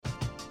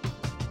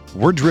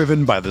We're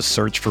driven by the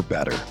search for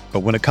better. But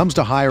when it comes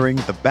to hiring,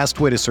 the best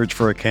way to search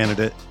for a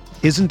candidate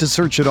isn't to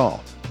search at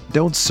all.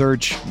 Don't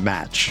search,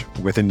 match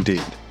with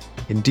Indeed.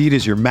 Indeed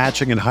is your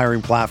matching and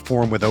hiring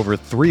platform with over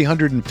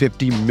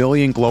 350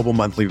 million global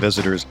monthly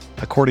visitors,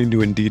 according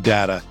to Indeed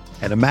data,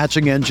 and a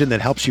matching engine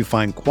that helps you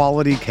find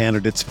quality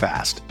candidates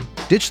fast.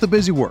 Ditch the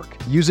busy work.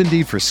 Use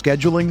Indeed for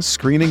scheduling,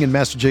 screening, and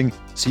messaging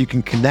so you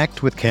can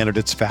connect with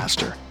candidates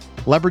faster.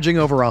 Leveraging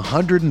over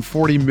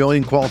 140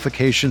 million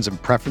qualifications and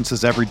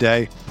preferences every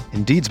day,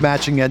 Indeed's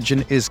matching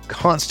engine is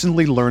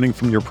constantly learning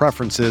from your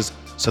preferences,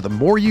 so the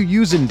more you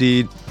use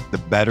Indeed, the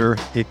better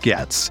it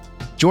gets.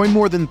 Join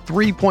more than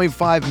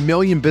 3.5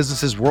 million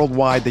businesses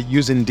worldwide that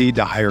use Indeed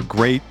to hire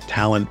great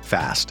talent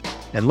fast.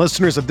 And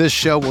listeners of this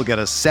show will get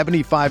a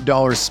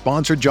 $75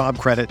 sponsored job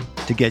credit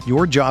to get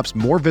your jobs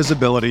more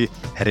visibility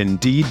at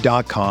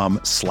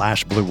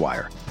Indeed.com/Blue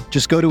Wire.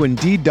 Just go to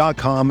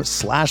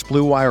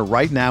Indeed.com/Blue Wire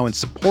right now and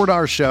support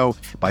our show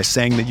by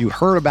saying that you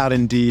heard about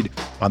Indeed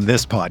on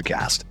this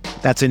podcast.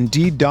 That's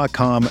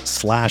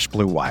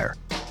Indeed.com/Blue Wire.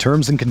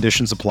 Terms and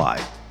conditions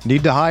apply.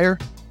 Need to hire?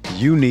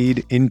 You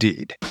need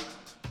Indeed.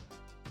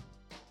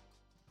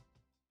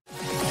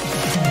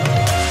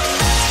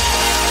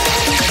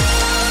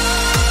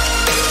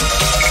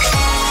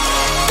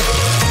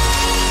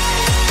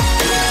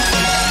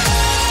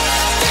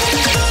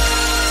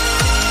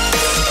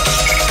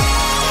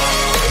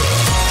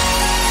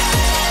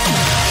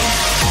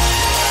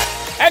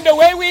 And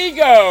away we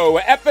go,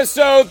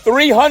 episode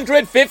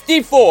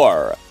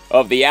 354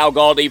 of the Al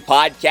Galdi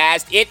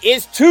podcast. It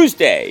is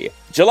Tuesday,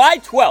 July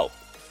 12th,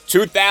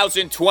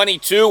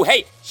 2022.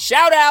 Hey,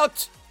 shout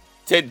out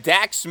to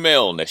Dax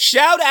Milne.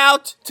 Shout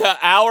out to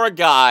our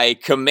guy,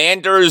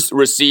 Commanders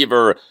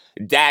receiver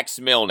Dax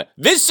Milne.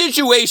 This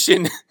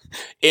situation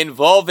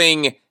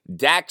involving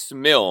Dax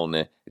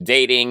Milne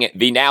dating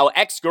the now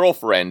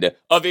ex-girlfriend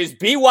of his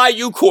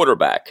BYU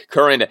quarterback,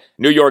 current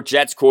New York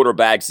Jets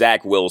quarterback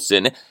Zach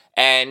Wilson,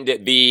 and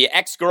the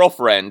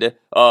ex-girlfriend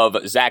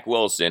of Zach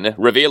Wilson,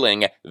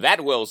 revealing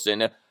that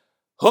Wilson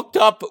hooked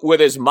up with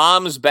his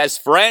mom's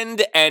best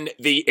friend, and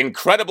the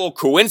incredible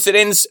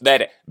coincidence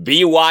that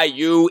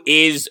BYU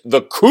is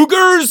the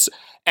Cougars,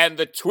 and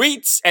the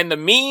tweets and the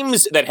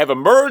memes that have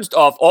emerged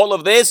off all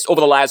of this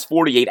over the last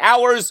 48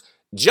 hours,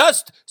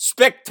 just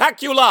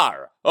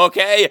spectacular,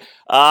 okay?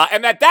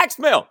 And that Dax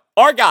Milne,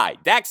 our guy,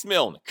 Dax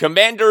Milne,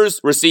 Commanders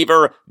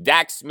receiver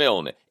Dax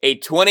Milne, a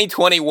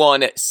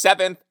 2021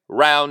 7th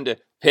round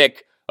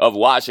pick of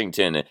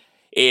Washington,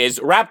 is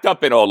wrapped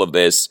up in all of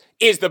this,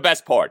 is the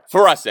best part,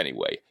 for us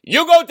anyway.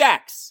 You go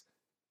Dax!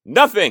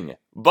 Nothing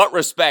but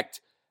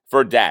respect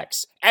for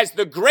Dax. As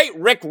the great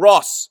Rick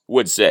Ross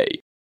would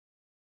say.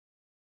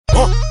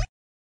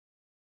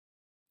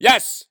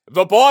 Yes,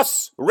 the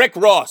boss, Rick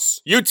Ross.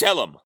 You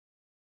tell him.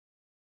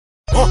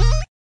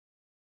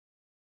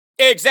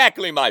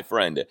 Exactly, my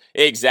friend.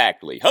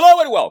 Exactly.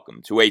 Hello and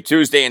welcome to a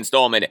Tuesday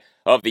installment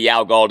of the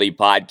Al Galdi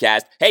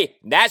podcast. Hey,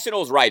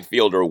 Nationals right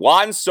fielder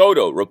Juan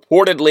Soto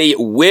reportedly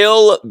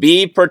will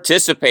be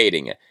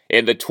participating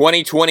in the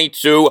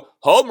 2022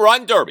 Home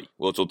Run Derby,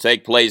 which will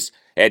take place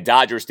at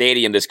Dodger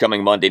Stadium this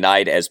coming Monday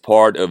night as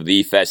part of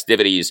the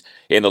festivities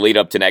in the lead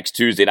up to next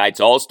Tuesday night's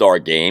All-Star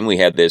game. We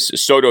have this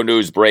Soto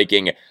news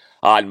breaking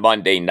on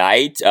Monday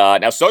night.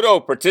 Now, Soto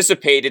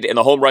participated in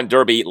the Home Run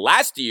Derby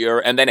last year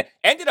and then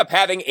ended up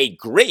having a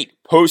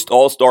great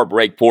post-All-Star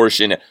break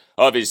portion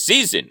of his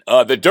season.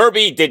 The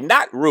Derby did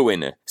not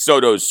ruin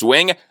Soto's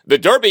swing. The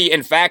Derby,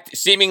 in fact,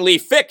 seemingly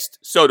fixed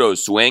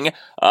Soto's swing.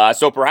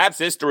 So perhaps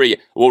history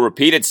will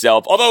repeat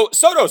itself. Although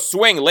Soto's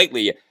swing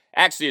lately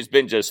actually has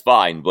been just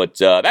fine. But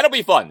that'll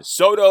be fun.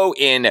 Soto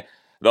in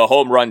the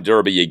Home Run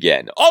Derby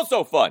again.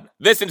 Also fun,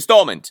 this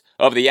installment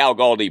of the Al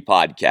Galdi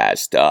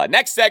podcast.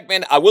 Next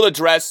segment, I will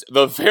address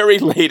the very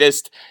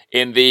latest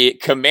in the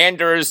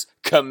Commanders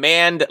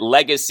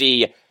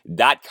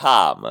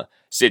CommandLegacy.com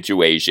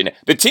situation.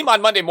 The team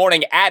on Monday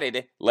morning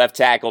added left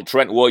tackle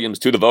Trent Williams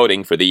to the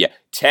voting for the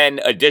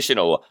 10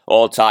 additional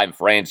all-time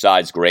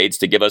franchise grades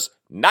to give us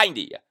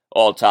 90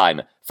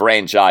 all-time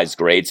franchise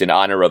grades in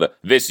honor of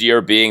this year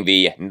being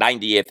the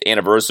 90th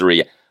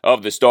anniversary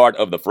of the start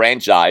of the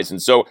franchise.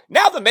 And so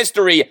now the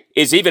mystery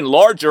is even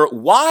larger.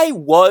 Why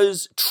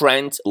was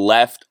Trent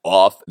left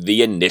off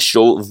the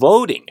initial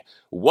voting?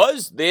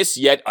 Was this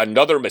yet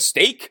another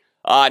mistake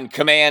on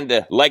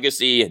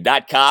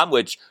CommandLegacy.com,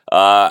 which,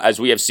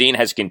 as we have seen,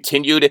 has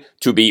continued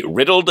to be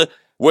riddled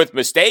with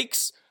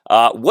mistakes?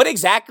 What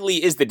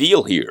exactly is the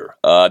deal here?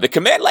 The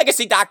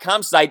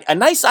CommandLegacy.com site, a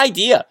nice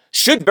idea,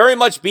 should very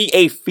much be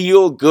a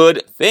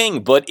feel-good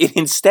thing, but it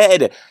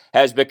instead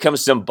has become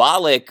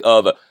symbolic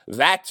of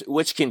that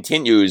which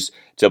continues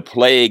to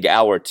plague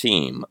our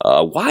team.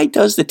 Why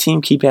does the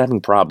team keep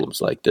having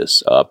problems like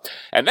this?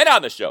 And then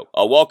on the show,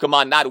 I'll welcome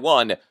on not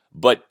one,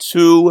 but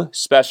two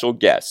special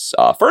guests.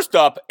 First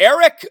up,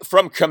 Eric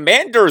from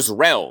Commander's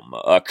Realm.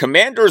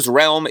 Commander's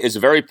Realm is a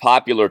very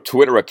popular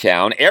Twitter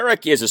account.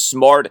 Eric is a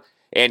smart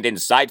and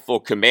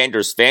insightful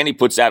Commanders fan. He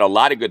puts out a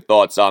lot of good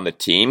thoughts on the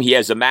team. He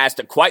has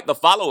amassed quite the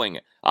following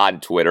on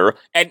Twitter,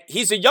 and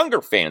he's a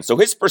younger fan, so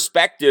his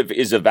perspective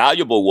is a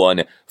valuable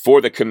one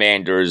for the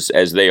Commanders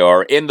as they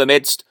are in the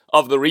midst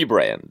of the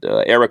rebrand.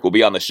 Eric will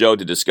be on the show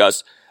to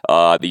discuss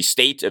the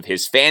state of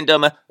his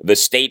fandom, the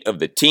state of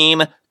the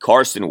team,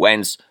 Carson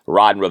Wentz,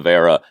 Ron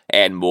Rivera,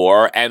 and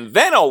more. And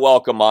then I'll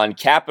welcome on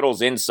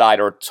Capitals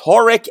insider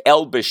Tarik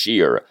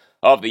El-Bashir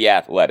of The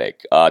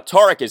Athletic.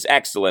 Tarik is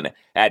excellent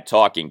at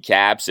talking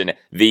Caps, and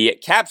the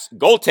Caps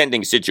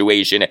goaltending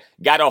situation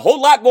got a whole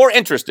lot more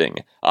interesting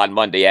on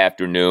Monday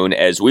afternoon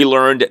as we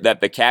learned that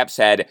the Caps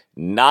had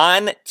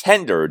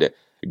non-tendered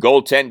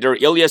goaltender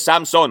Ilya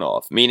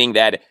Samsonov, meaning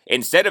that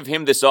instead of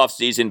him this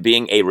offseason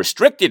being a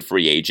restricted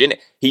free agent,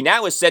 he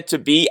now is set to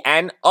be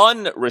an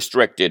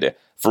unrestricted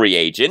free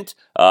agent.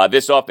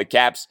 This off the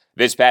Caps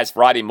this past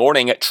Friday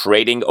morning,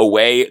 trading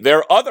away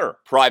their other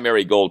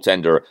primary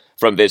goaltender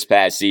from this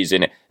past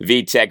season,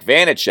 Vitek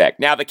Vanacek.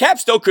 Now, the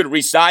Caps still could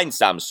re-sign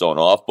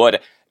Samsonov,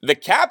 but the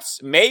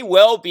Caps may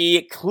well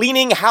be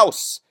cleaning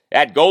house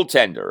at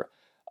goaltender.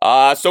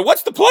 So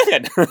what's the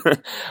plan?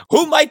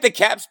 Who might the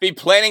Caps be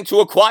planning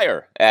to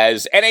acquire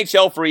as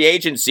NHL free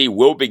agency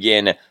will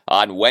begin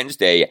on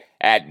Wednesday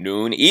at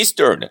noon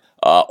Eastern?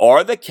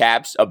 Are the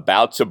Caps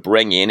about to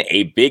bring in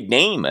a big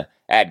name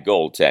at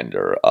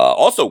goaltender?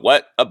 Also,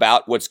 what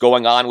about what's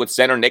going on with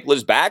center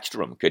Nicklas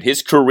Backstrom? Could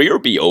his career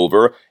be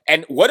over?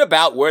 And what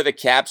about where the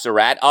Caps are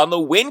at on the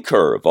win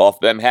curve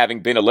off them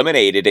having been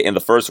eliminated in the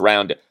first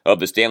round of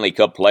the Stanley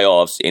Cup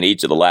playoffs in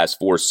each of the last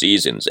 4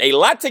 seasons? A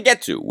lot to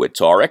get to with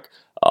Tarik.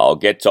 I'll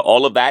get to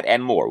all of that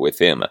and more with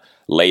him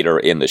later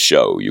in the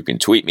show. You can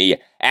tweet me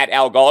at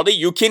Al Galdi.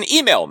 You can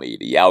email me,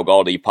 the Al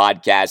Galdi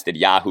podcast at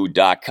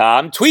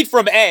yahoo.com. Tweet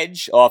from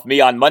Edge off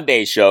me on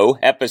Monday's show,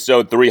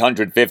 episode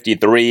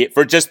 353,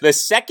 for just the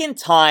second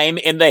time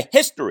in the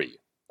history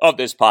of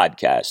this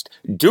podcast,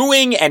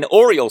 doing an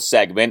Orioles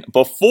segment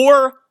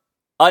before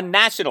a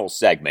national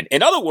segment.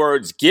 In other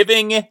words,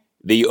 giving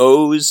the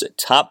O's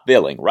top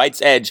billing.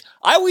 Writes Edge,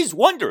 I always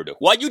wondered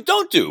why you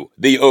don't do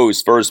the O's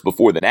first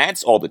before the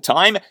Nats all the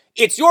time.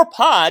 It's your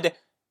pod,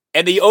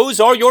 and the O's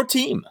are your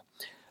team.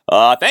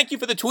 Thank you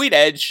for the tweet,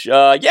 Edge.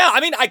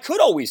 I could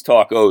always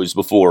talk O's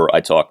before I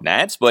talk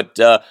Nats, but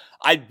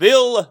I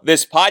bill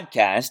this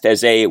podcast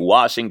as a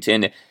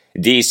Washington,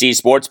 D.C.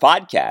 sports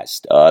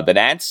podcast. The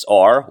Nats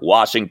are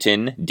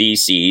Washington,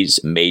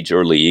 D.C.'s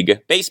Major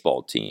League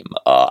Baseball team.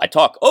 I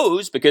talk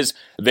O's because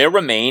there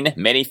remain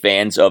many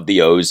fans of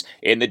the O's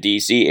in the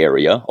D.C.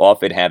 area,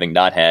 often having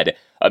not had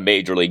a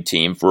Major League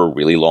team for a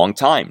really long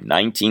time,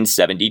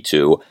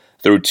 1972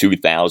 through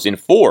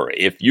 2004.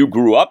 If you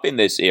grew up in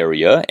this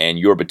area and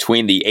you're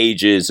between the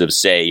ages of,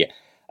 say,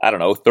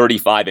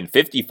 35 and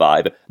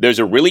 55, there's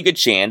a really good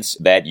chance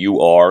that you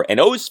are an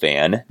O's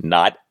fan,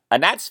 not a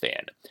Nats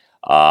fan.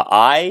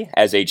 I,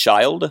 as a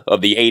child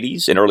of the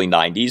 80s and early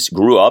 90s,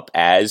 grew up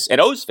as an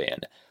O's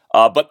fan.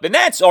 But the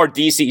Nats are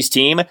DC's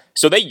team,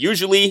 so they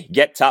usually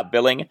get top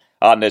billing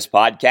on this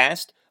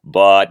podcast,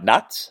 but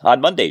not on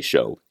Monday's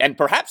show, and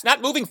perhaps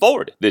not moving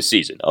forward this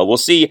season. We'll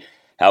see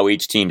how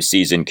each team's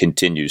season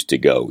continues to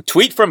go.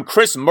 Tweet from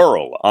Chris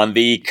Merle on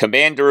the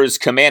Commanders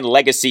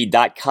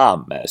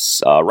CommandLegacy.com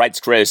mess. Writes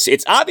Chris,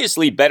 it's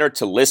obviously better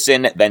to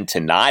listen than to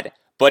not,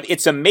 but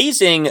it's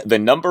amazing the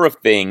number of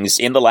things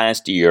in the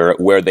last year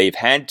where they've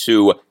had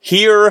to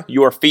hear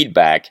your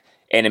feedback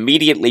and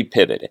immediately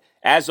pivot.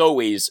 As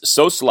always,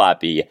 so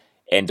sloppy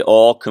and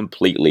all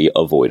completely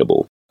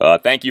avoidable.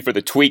 Thank you for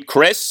the tweet,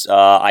 Chris.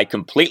 I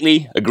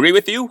completely agree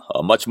with you.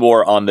 Much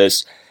more on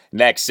this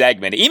next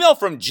segment. Email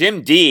from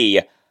Jim D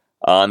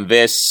on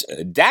this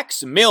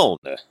Dax Milne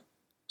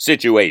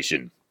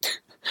situation.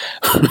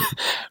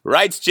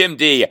 Writes Jim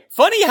D,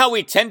 funny how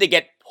we tend to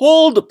get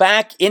pulled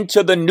back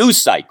into the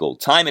news cycle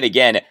time and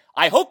again.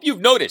 I hope you've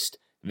noticed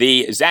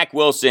the Zach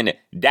Wilson,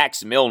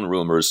 Dax Milne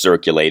rumors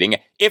circulating.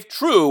 If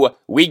true,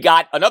 we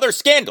got another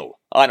scandal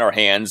on our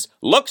hands.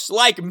 Looks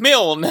like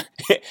Milne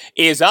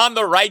is on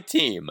the right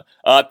team.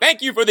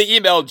 Thank you for the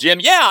email, Jim.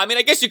 Yeah,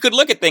 I guess you could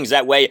look at things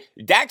that way.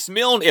 Dax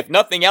Milne, if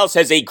nothing else,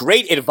 has a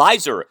great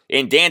advisor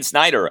in Dan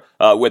Snyder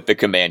with the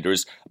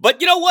Commanders. But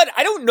you know what?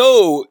 I don't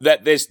know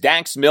that this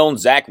Dax Milne,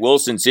 Zach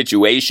Wilson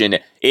situation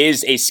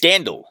is a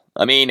scandal.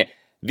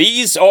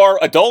 These are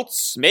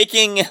adults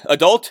making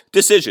adult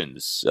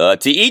decisions,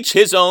 to each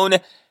his own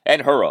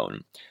and her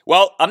own.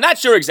 Well, I'm not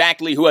sure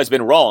exactly who has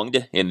been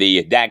wronged in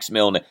the Dax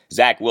Milne,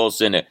 Zach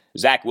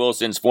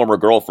Wilson's former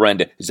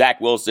girlfriend,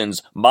 Zach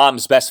Wilson's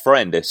mom's best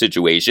friend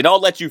situation. I'll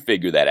let you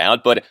figure that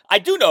out, but I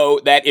do know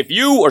that if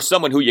you or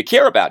someone who you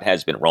care about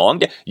has been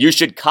wronged, you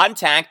should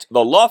contact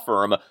the law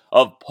firm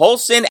of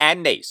Paulson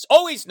and Nace.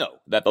 Always know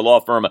that the law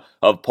firm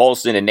of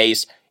Paulson and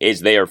Nace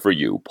is there for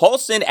you.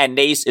 Paulson and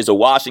Nace is a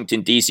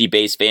Washington,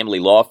 D.C.-based family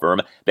law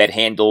firm that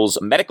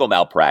handles medical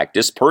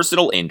malpractice,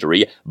 personal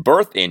injury,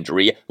 birth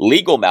injury,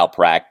 legal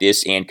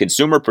malpractice, and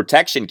consumer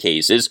protection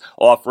cases,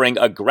 offering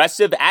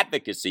aggressive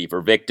advocacy for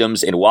victims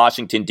victims in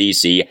Washington,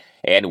 D.C.,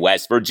 and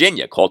West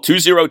Virginia. Call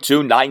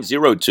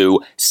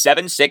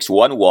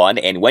 202-902-7611,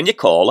 and when you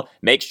call,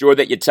 make sure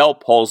that you tell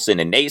Paulson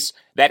and Nace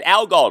that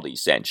Al Galdi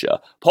sent you.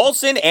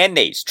 Paulson and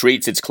Nace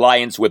treats its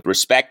clients with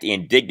respect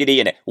and dignity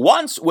and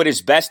wants what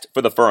is best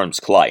for the firm's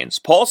clients.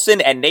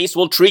 Paulson and Nace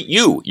will treat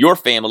you, your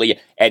family,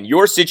 and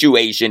your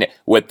situation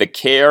with the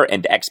care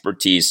and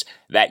expertise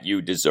that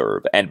you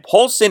deserve. And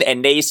Paulson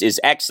and Nace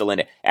is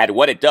excellent at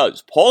what it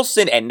does.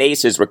 Paulson and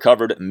Nace has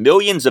recovered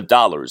millions of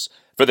dollars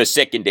for the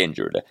sick and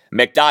injured.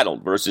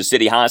 McDonald versus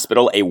City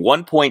Hospital, a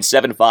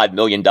 $1.75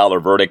 million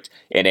verdict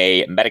in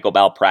a medical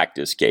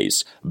malpractice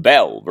case.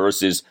 Bell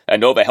versus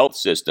Inova Health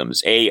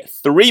Systems, a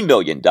 $3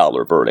 million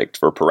verdict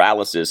for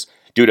paralysis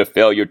due to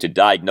failure to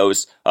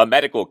diagnose a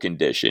medical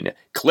condition.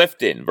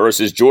 Clifton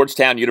versus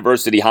Georgetown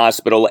University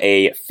Hospital,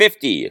 a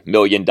 $50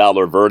 million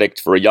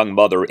verdict for a young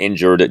mother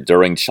injured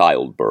during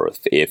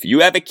childbirth. If you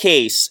have a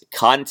case,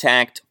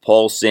 contact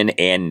Paulson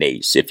and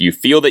Nace. If you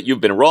feel that you've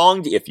been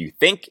wronged, if you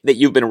think that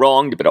you've been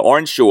wronged but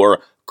aren't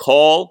sure,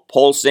 call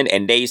Paulson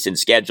and Nace and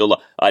schedule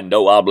a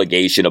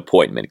no-obligation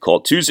appointment.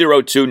 Call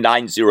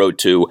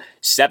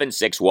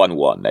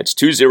 202-902-7611. That's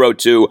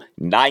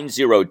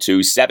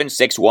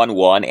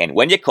 202-902-7611. And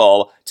when you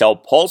call, tell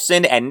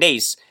Paulson and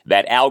Nace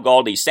that Al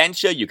Galdi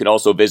sent you. You can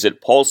also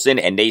visit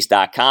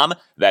paulsonandnace.com.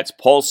 That's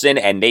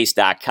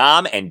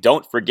paulsonandnace.com. And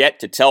don't forget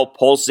to tell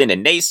Paulson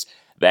and Nace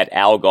that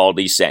Al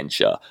Galdi sent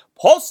you.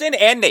 Paulson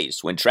and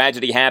Nace. When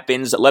tragedy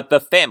happens, let the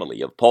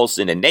family of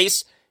Paulson and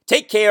Nace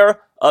take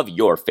care of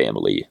your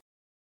family.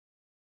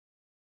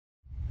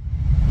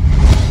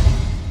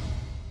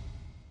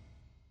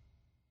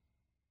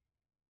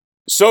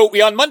 So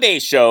we, on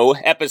Monday's show,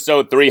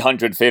 episode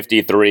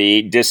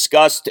 353,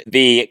 discussed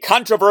the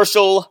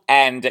controversial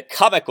and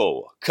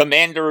comical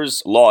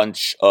Commanders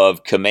launch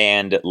of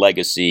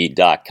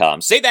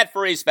CommandLegacy.com. Say that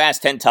phrase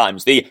fast 10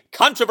 times. The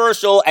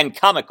controversial and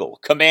comical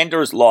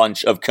Commanders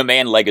launch of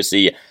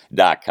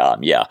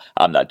CommandLegacy.com. Yeah,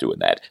 I'm not doing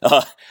that.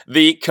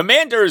 The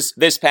Commanders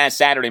this past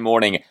Saturday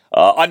morning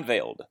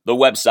unveiled the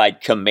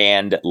website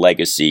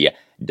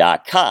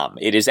CommandLegacy.com.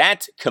 It is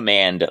at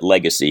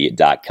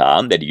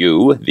CommandLegacy.com that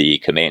you, the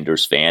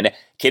Commanders fan,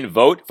 can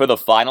vote for the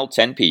final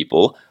 10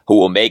 people who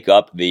will make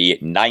up the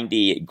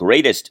 90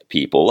 greatest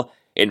people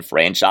in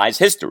franchise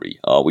history.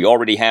 We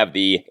already have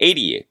the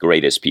 80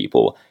 greatest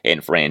people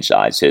in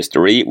franchise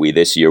history. We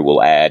this year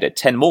will add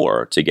 10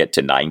 more to get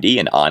to 90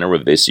 in honor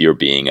of this year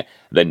being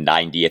the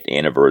 90th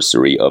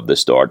anniversary of the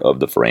start of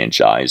the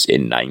franchise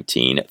in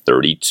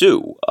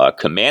 1932.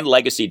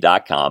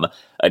 CommandLegacy.com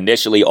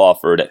initially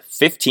offered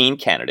 15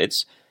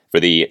 candidates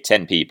for the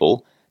 10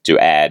 people to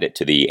add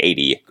to the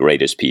 80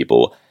 greatest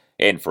people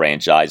in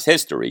franchise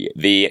history.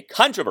 The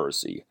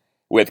controversy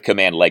with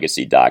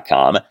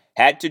CommandLegacy.com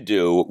had to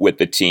do with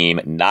the team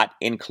not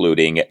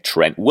including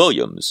Trent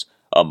Williams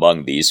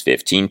among these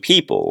 15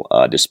 people,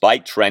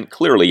 despite Trent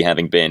clearly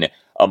having been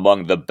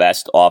among the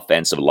best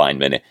offensive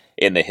linemen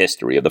in the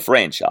history of the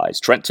franchise.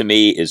 Trent, to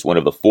me, is one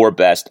of the 4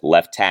 best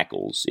left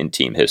tackles in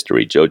team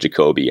history. Joe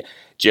Jacoby,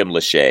 Jim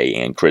Lachey,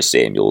 and Chris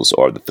Samuels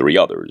are the 3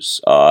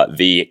 others.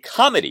 The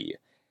comedy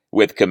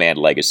with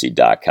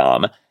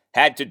CommandLegacy.com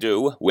had to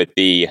do with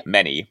the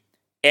many,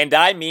 and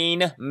I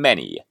mean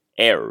many,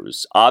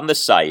 errors on the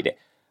site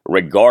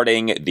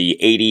regarding the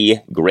 80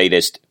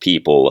 greatest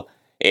people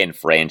in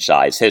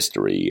franchise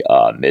history.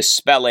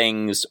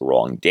 Misspellings,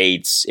 wrong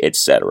dates,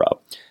 etc.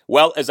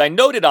 Well, as I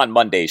noted on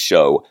Monday's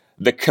show,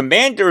 the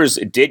Commanders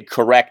did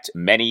correct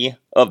many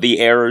of the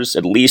errors,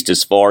 at least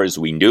as far as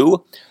we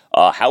knew.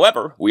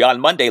 However, we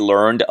on Monday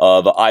learned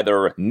of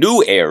either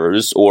new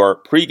errors or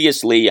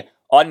previously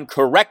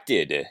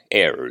uncorrected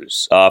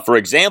errors. For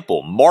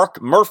example,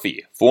 Mark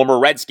Murphy, former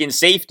Redskins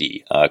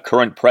safety,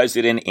 current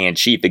president and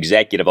chief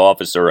executive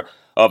officer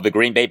of the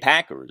Green Bay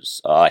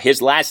Packers.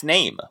 His last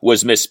name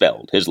was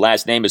misspelled. His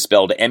last name is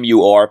spelled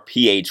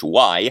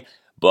Murphy,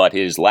 but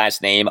his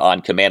last name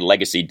on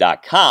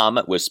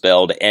CommandLegacy.com was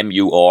spelled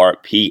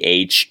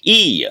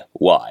Murphey.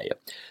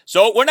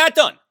 So we're not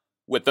done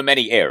with the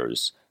many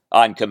errors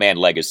on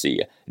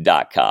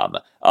CommandLegacy.com.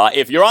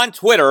 If you're on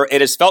Twitter,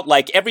 it has felt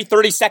like every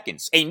 30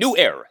 seconds a new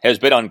error has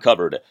been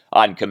uncovered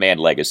on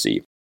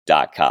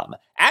CommandLegacy.com.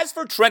 As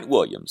for Trent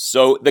Williams,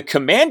 so the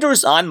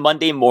Commanders on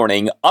Monday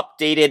morning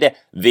updated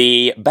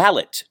the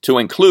ballot to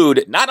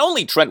include not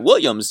only Trent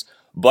Williams,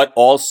 but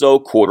also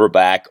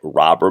quarterback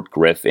Robert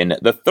Griffin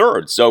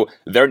III. So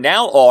there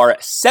now are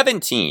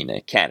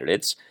 17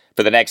 candidates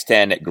for the next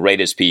 10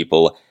 greatest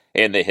people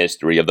in the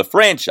history of the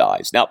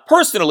franchise. Now,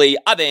 personally,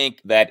 I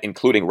think that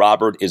including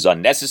Robert is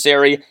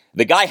unnecessary.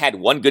 The guy had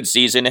one good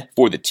season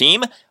for the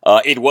team.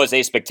 It was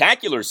a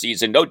spectacular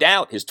season, no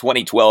doubt, his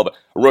 2012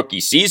 rookie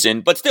season,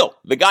 but still,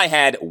 the guy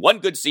had one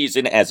good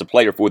season as a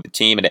player for the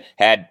team and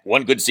had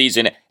one good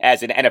season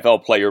as an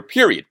NFL player,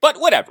 period. But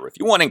whatever, if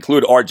you want to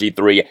include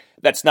RG3,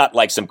 that's not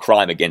like some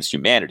crime against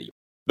humanity.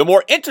 The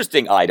more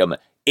interesting item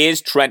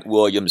is Trent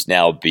Williams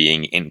now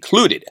being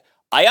included.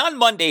 I on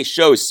Monday's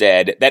show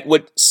said that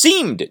what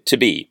seemed to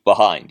be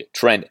behind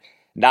Trent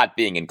not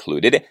being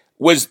included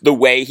was the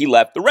way he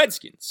left the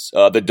Redskins.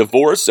 The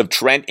divorce of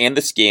Trent and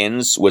the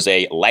Skins was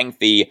a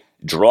lengthy,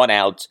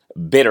 drawn-out,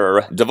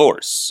 bitter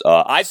divorce.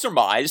 I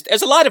surmised,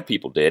 as a lot of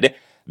people did,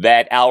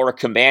 that our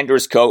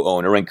Commanders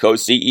co-owner and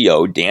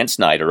co-CEO, Dan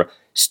Snyder,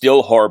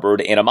 still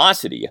harbored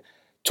animosity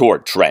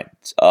toward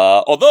Trent.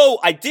 Although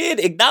I did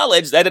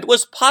acknowledge that it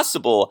was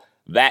possible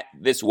that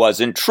this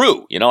wasn't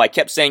true. I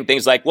kept saying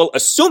things like, well,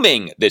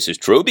 assuming this is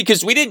true,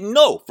 because we didn't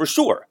know for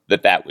sure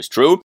that that was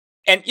true.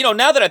 And,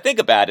 now that I think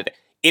about it,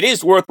 it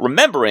is worth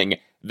remembering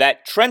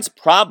that Trent's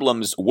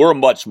problems were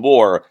much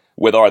more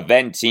with our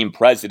then team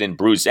president,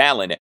 Bruce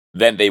Allen,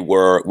 than they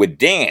were with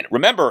Dan.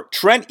 Remember,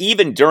 Trent,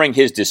 even during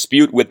his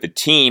dispute with the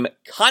team,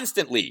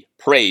 constantly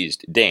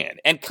praised Dan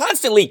and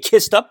constantly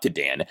kissed up to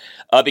Dan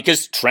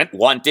because Trent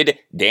wanted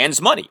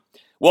Dan's money.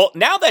 Well,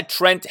 now that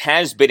Trent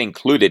has been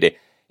included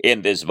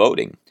in this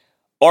voting,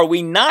 are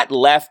we not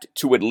left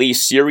to at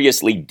least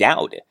seriously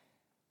doubt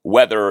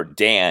whether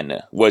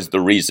Dan was the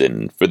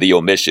reason for the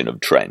omission of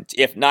Trent,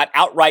 if not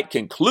outright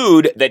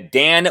conclude that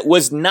Dan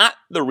was not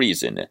the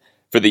reason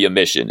for the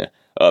omission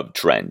of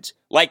Trent?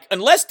 Like,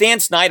 unless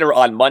Dan Snyder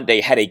on Monday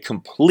had a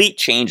complete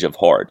change of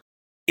heart,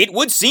 it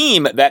would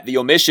seem that the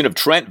omission of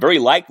Trent very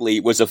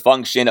likely was a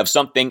function of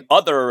something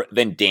other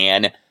than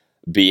Dan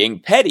being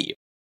petty.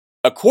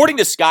 According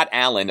to Scott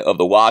Allen of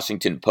the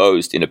Washington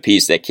Post in a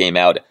piece that came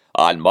out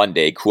on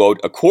Monday, quote,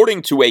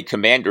 according to a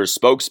Commanders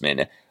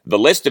spokesman, the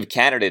list of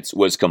candidates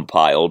was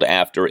compiled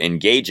after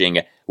engaging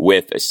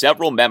with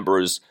several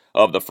members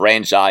of the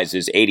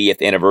franchise's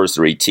 80th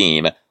anniversary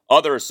team,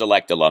 other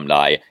select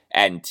alumni,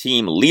 and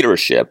team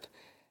leadership,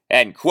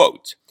 end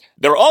quote.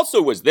 There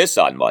also was this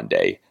on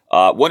Monday.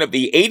 One of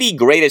the 80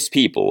 greatest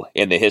people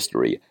in the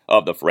history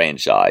of the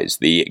franchise,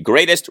 the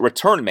greatest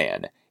return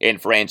man in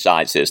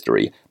franchise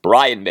history,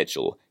 Brian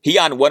Mitchell. He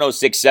on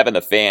 106.7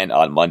 The Fan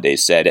on Monday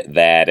said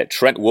that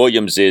Trent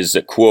Williams'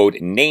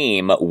 quote,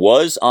 name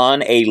was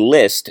on a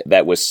list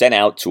that was sent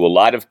out to a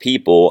lot of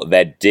people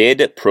that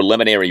did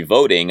preliminary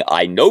voting.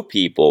 I know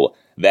people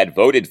that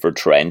voted for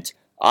Trent.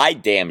 I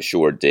damn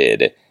sure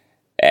did,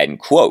 end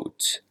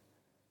quote.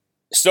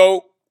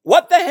 So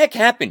what the heck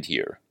happened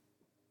here?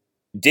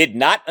 Did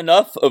not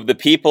enough of the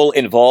people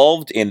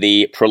involved in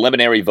the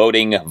preliminary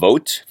voting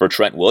vote for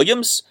Trent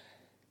Williams?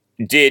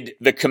 Did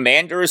the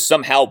Commanders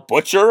somehow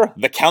butcher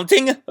the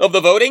counting of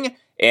the voting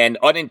and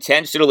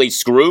unintentionally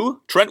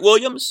screw Trent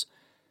Williams?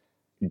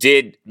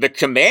 Did the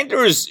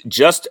Commanders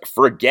just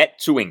forget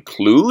to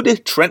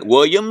include Trent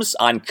Williams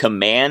on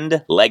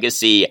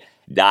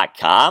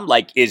CommandLegacy.com?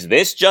 Like, is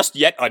this just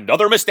yet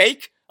another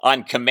mistake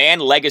on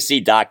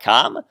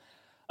CommandLegacy.com?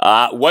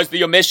 Was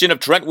the omission of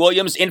Trent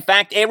Williams, in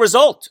fact, a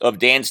result of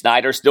Dan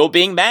Snyder still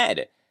being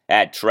mad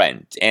at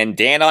Trent? And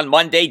Dan on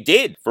Monday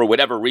did, for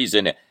whatever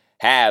reason,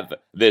 have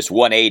this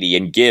 180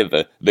 and give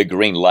the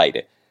green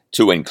light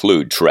to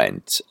include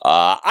Trent.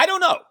 I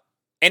don't know.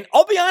 And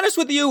I'll be honest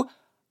with you,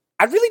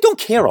 I really don't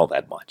care all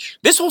that much.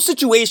 This whole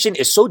situation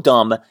is so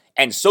dumb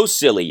and so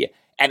silly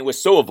and was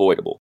so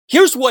avoidable.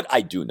 Here's what I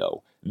do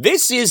know.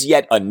 This is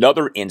yet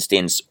another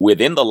instance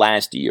within the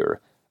last year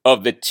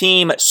of the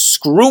team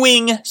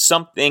screwing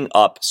something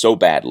up so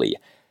badly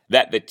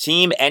that the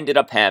team ended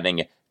up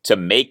having to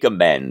make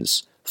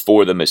amends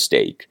for the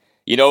mistake.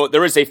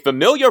 There is a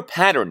familiar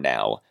pattern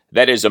now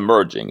that is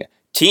emerging.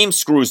 Team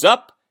screws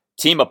up,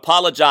 team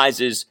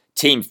apologizes,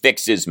 team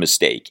fixes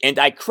mistake. And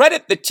I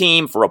credit the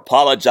team for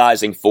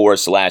apologizing for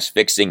 /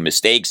 fixing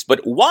mistakes,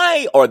 but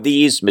why are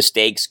these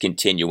mistakes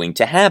continuing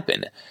to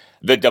happen?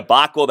 The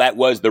debacle that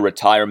was the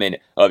retirement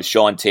of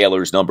Sean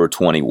Taylor's number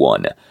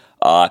 21.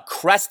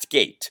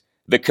 Crestgate,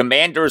 the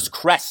Commanders'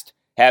 crest,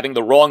 having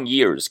the wrong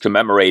years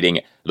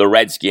commemorating the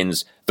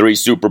Redskins' 3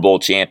 Super Bowl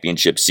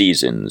championship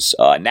seasons.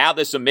 Now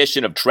this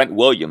omission of Trent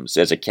Williams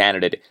as a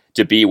candidate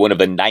to be one of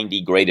the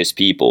 90 greatest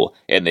people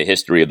in the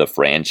history of the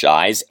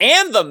franchise,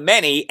 and the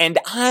many, and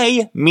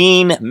I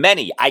mean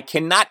many, I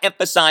cannot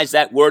emphasize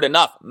that word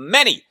enough,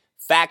 many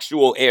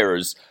factual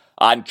errors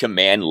on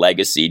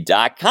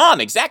CommandLegacy.com.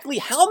 Exactly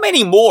how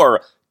many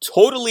more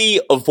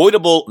totally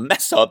avoidable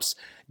mess-ups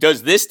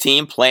does this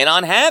team plan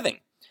on having?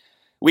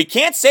 We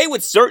can't say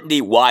with certainty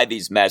why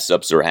these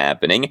mess-ups are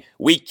happening.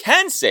 We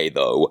can say,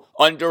 though,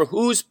 under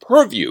whose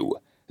purview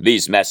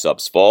these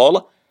mess-ups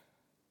fall.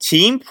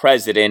 Team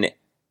President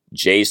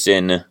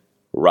Jason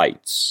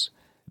writes,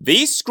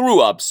 these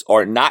screw-ups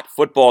are not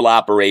football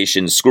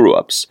operations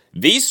screw-ups.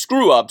 These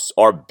screw-ups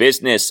are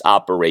business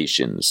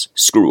operations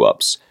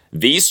screw-ups.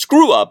 These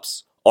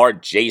screw-ups are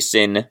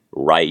Jason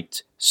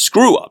Wright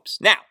screw-ups.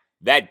 Now,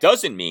 that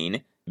doesn't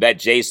mean that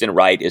Jason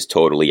Wright is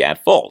totally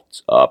at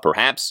fault.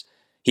 Perhaps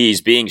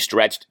he's being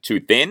stretched too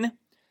thin.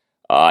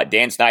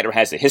 Dan Snyder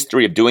has a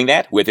history of doing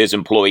that with his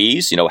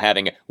employees,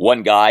 having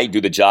one guy do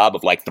the job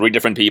of like 3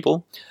 different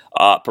people.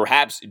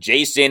 Perhaps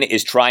Jason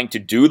is trying to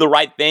do the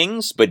right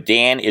things, but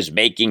Dan is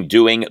making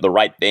doing the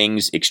right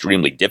things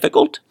extremely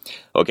difficult.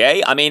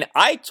 Okay? I mean,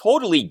 I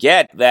totally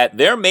get that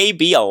there may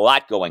be a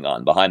lot going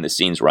on behind the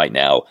scenes right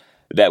now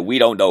that we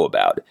don't know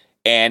about.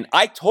 And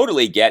I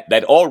totally get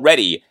that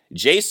already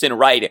Jason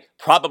Wright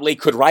probably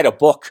could write a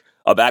book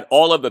about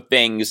all of the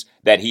things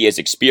that he has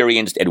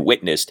experienced and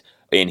witnessed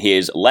in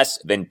his less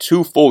than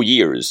 2 full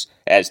years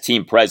as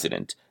team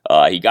president.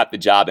 He got the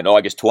job in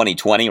August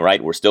 2020,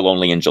 right? We're still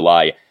only in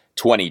July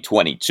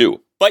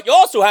 2022. But you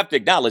also have to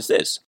acknowledge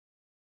this.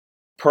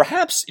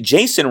 Perhaps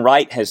Jason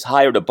Wright has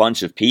hired a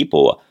bunch of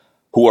people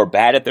who are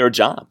bad at their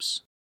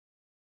jobs.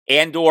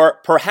 And or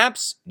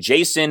perhaps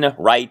Jason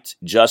Wright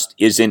just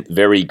isn't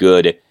very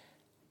good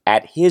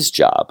at his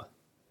job.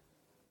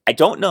 I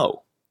don't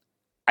know.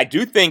 I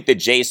do think that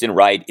Jason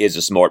Wright is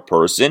a smart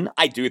person.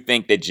 I do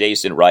think that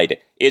Jason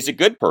Wright is a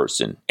good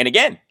person. And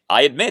again,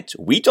 I admit,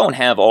 we don't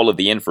have all of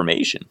the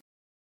information.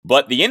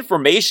 But the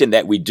information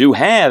that we do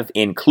have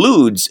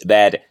includes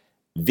that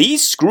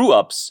these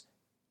screw-ups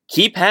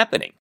keep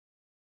happening.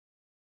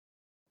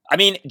 I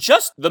mean,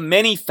 just the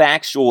many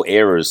factual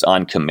errors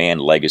on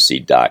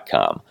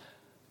commandlegacy.com.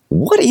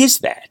 What is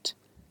that?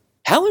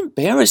 How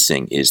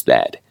embarrassing is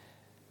that?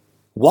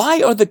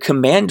 Why are the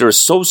Commanders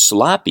so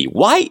sloppy?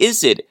 Why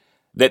is it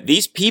that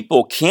these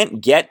people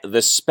can't get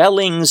the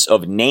spellings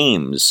of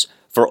names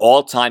for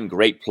all-time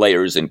great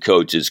players and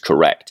coaches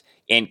correct,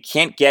 and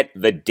can't get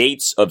the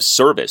dates of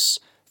service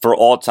for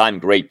all-time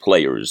great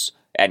players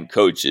and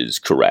coaches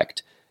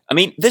correct? I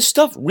mean, this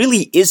stuff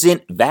really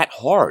isn't that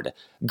hard.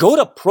 Go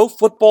to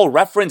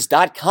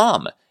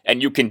ProFootballReference.com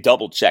and you can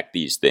double-check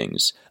these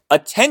things.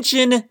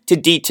 Attention to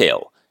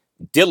detail,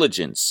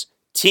 diligence,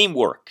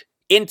 teamwork,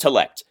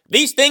 intellect.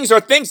 These things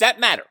are things that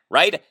matter,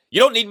 right? You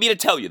don't need me to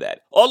tell you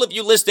that. All of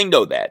you listening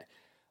know that.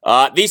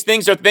 These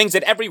things are things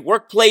that every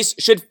workplace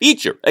should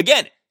feature.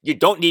 Again, you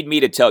don't need me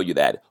to tell you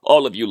that.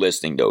 All of you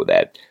listening know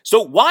that.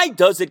 So why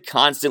does it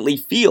constantly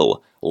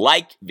feel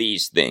like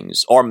these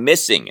things are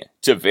missing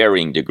to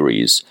varying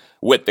degrees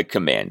with the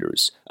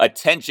Commanders?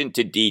 Attention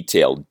to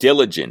detail,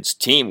 diligence,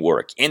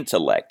 teamwork,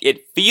 intellect.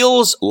 It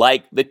feels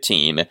like the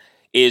team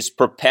is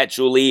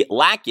perpetually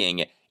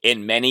lacking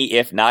in many,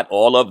 if not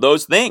all, of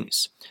those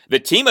things. The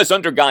team has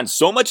undergone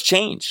so much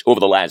change over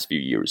the last few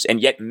years,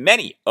 and yet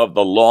many of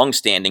the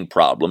long-standing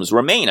problems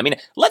remain. I mean,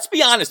 let's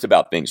be honest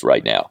about things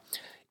right now.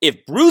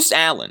 If Bruce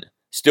Allen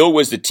still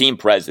was the team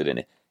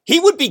president, he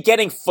would be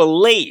getting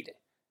filleted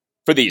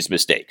for these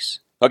mistakes,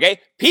 okay?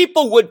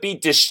 People would be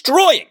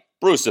destroying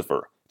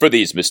Brucifer for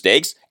these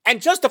mistakes,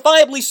 and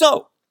justifiably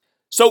so.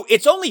 So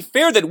it's only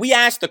fair that we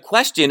ask the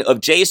question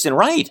of Jason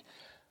Wright.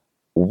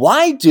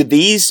 Why do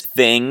these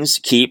things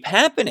keep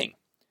happening?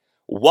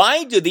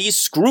 Why do these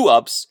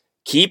screw-ups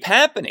keep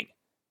happening?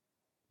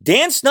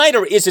 Dan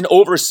Snyder isn't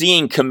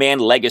overseeing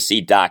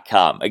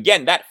commandlegacy.com.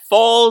 Again, that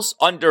falls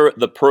under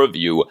the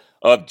purview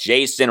of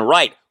Jason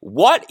Wright.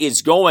 What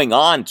is going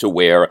on to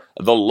where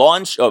the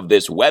launch of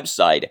this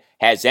website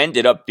has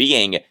ended up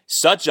being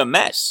such a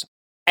mess?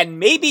 And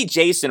maybe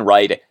Jason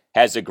Wright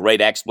has a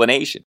great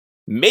explanation.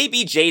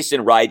 Maybe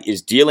Jason Wright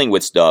is dealing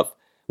with stuff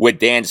with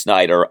Dan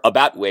Snyder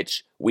about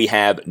which we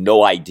have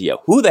no idea.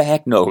 Who the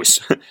heck knows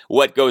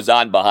what goes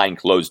on behind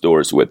closed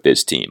doors with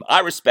this team? I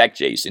respect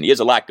Jason. He has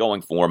a lot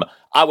going for him.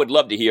 I would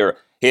love to hear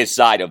his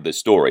side of the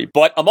story.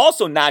 But I'm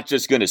also not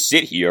just going to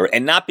sit here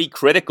and not be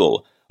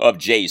critical of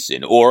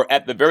Jason, or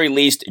at the very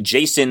least,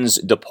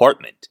 Jason's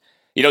department.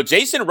 You know,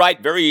 Jason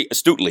Wright very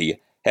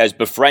astutely has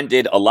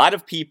befriended a lot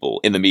of people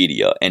in the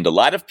media and a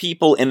lot of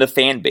people in the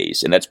fan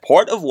base, and that's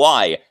part of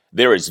why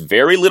there is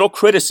very little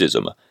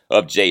criticism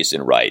of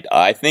Jason Wright.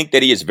 I think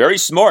that he is very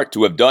smart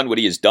to have done what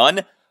he has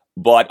done,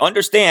 but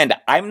understand,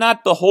 I'm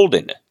not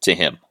beholden to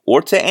him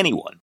or to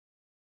anyone.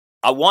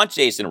 I want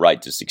Jason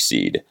Wright to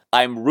succeed.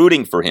 I'm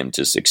rooting for him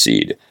to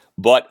succeed.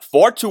 But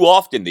far too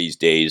often these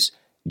days,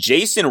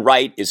 Jason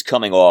Wright is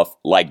coming off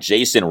like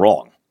Jason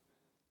Wrong.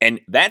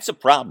 And that's a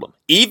problem,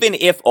 even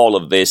if all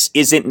of this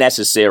isn't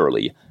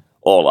necessarily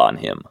all on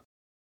him.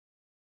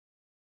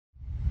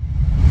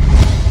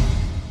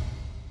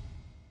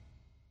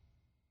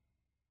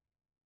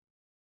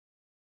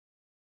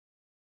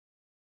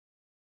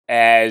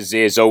 As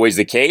is always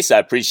the case, I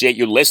appreciate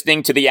you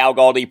listening to the Al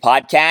Galdi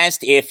podcast.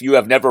 If you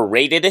have never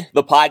rated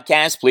the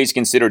podcast, please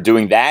consider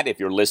doing that. If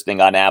you're listening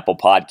on Apple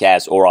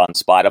Podcasts or on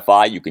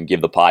Spotify, you can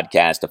give the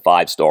podcast a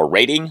 5-star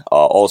rating.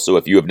 Also,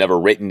 if you have never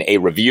written a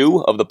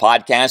review of the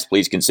podcast,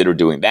 please consider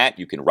doing that.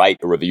 You can write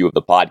a review of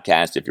the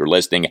podcast if you're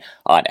listening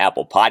on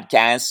Apple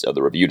Podcasts.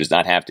 The review does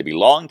not have to be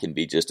long. It can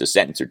be just a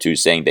sentence or two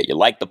saying that you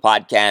like the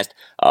podcast.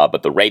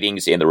 But the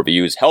ratings and the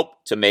reviews help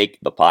to make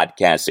the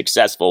podcast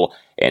successful,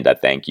 and I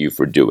thank you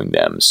for doing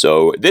them.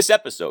 So this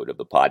episode of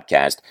the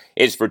podcast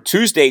is for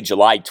Tuesday,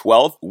 July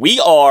 12th. We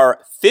are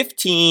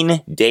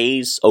 15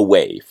 days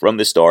away from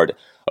the start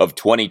of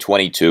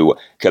 2022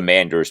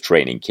 Commanders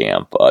training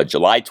camp.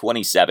 July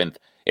 27th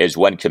is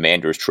when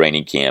Commanders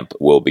training camp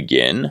will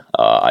begin.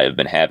 I have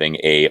been having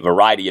a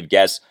variety of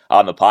guests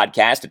on the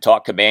podcast to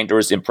talk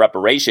Commanders in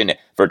preparation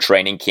for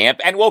training camp,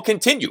 and will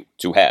continue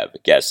to have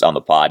guests on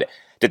the pod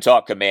to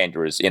talk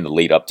Commanders in the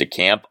lead up to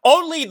camp.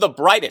 Only the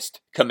brightest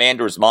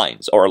Commanders'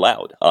 minds are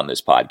allowed on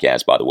this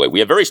podcast, by the way. We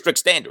have very strict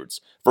standards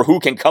for who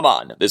can come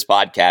on this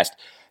podcast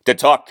to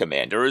talk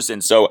Commanders.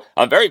 And so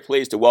I'm very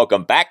pleased to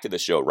welcome back to the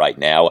show right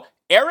now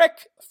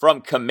Eric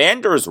from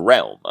Commander's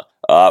Realm.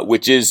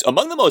 which is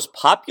among the most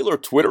popular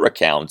Twitter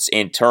accounts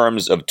in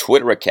terms of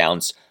Twitter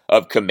accounts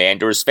of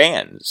Commanders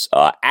fans.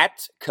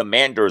 At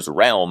Commanders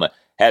Realm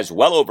has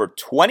well over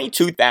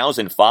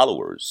 22,000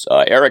 followers.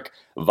 Eric,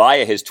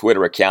 via his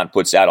Twitter account,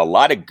 puts out a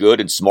lot of good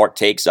and smart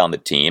takes on the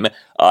team.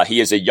 He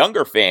is a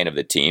younger fan of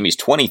the team. He's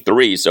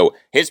 23, so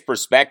his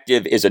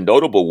perspective is a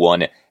notable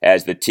one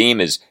as the team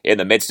is in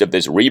the midst of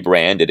this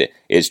rebrand and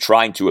is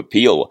trying to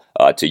appeal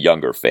to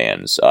younger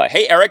fans.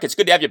 Hey, Eric, it's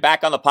good to have you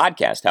back on the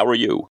podcast. How are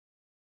you?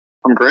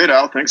 I'm great,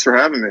 Al. Thanks for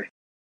having me.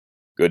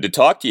 Good to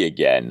talk to you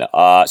again.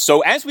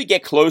 So as we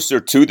get closer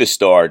to the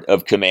start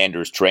of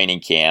Commanders training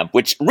camp,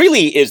 which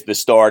really is the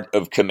start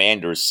of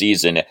Commanders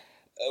season,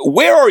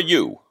 where are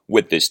you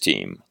with this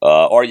team?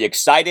 Are you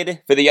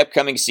excited for the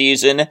upcoming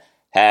season?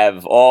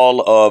 Have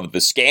all of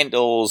the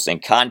scandals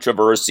and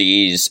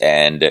controversies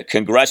and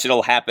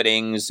congressional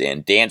happenings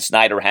and Dan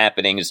Snyder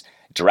happenings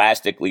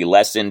drastically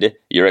lessened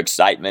your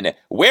excitement?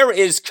 Where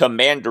is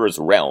Commanders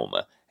Realm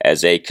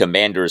as a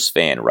Commanders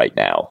fan right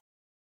now?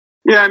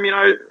 Yeah, I mean,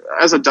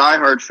 as a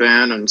diehard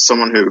fan and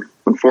someone who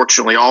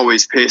unfortunately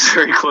always pays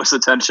very close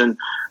attention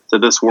to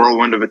this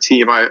whirlwind of a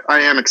team, I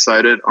am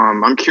excited.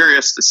 I'm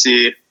curious to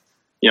see,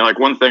 like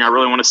one thing, I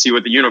really want to see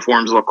what the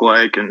uniforms look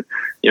like and,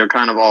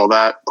 kind of all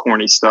that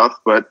corny stuff.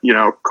 But,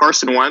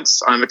 Carson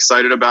Wentz, I'm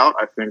excited about.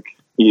 I think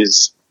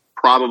he's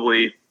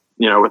probably,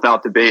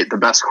 without debate, the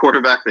best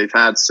quarterback they've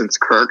had since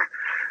Kirk.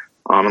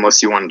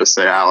 Unless you wanted to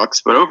say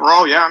Alex. But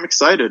overall, yeah, I'm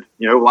excited.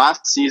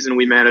 Last season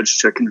we managed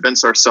to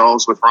convince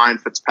ourselves with Ryan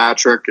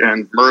Fitzpatrick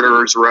and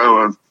murderer's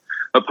row of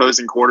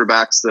opposing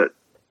quarterbacks that,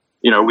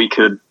 we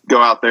could go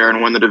out there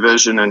and win the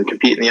division and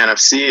compete in the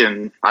NFC.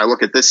 And I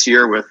look at this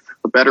year with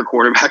a better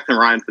quarterback than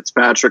Ryan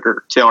Fitzpatrick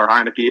or Taylor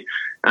Heineke,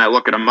 and I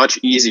look at a much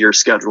easier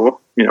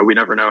schedule. We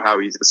never know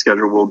how easy the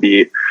schedule will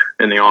be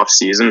in the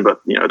offseason,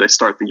 but, they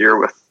start the year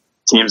with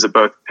teams that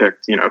both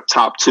picked,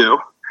 top two.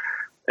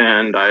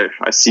 And I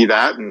see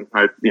that, and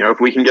if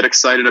we can get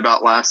excited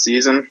about last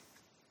season,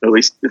 at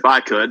least if I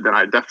could, then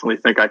I definitely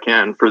think I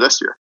can for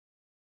this year.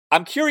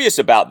 I'm curious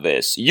about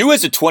this. You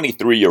as a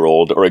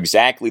 23-year-old are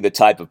exactly the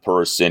type of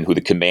person who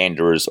the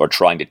Commanders are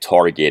trying to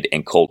target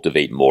and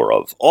cultivate more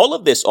of. All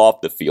of this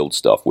off-the-field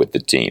stuff with the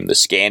team, the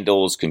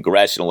scandals,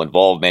 congressional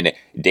involvement,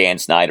 Dan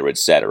Snyder,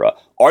 etc.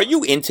 Are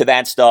you into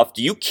that stuff?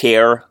 Do you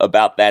care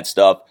about that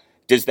stuff?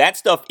 Does that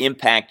stuff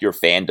impact your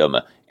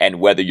fandom and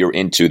whether you're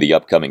into the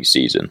upcoming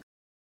season?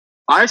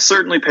 I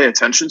certainly pay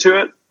attention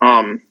to it.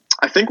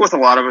 I think with a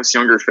lot of us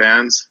younger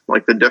fans,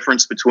 like the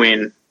difference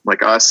between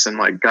like us and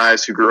like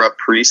guys who grew up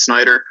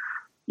pre-Snyder,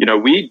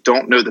 we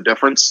don't know the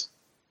difference.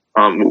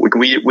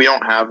 We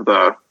don't have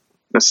the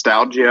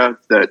nostalgia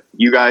that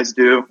you guys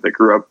do that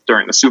grew up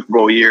during the Super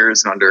Bowl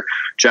years and under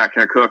Jack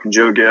Cook and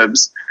Joe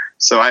Gibbs.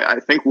 So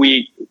I think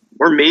we're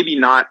maybe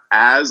not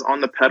as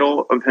on the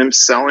pedal of him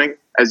selling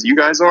as you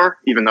guys are,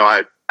 even though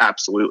I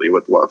absolutely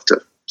would love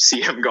to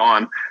see him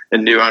gone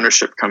and new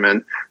ownership come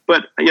in.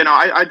 But,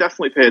 I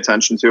definitely pay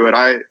attention to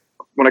it.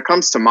 When it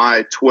comes to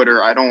my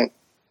Twitter, I don't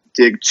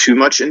dig too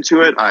much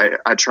into it.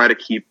 I try to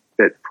keep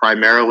it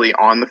primarily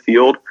on the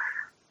field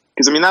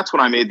because, that's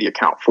what I made the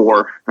account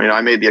for.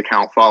 I made the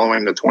account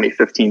following the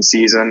 2015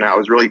 season. I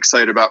was really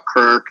excited about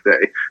Kirk.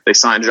 They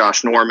signed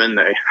Josh Norman.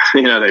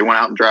 They went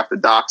out and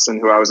drafted Doxson,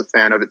 who I was a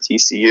fan of at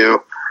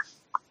TCU.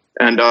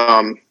 And,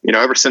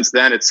 ever since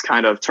then, it's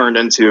kind of turned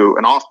into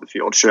an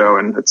off-the-field show.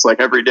 And it's like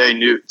every day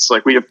news. It's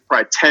like we have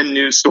probably 10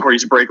 news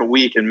stories break a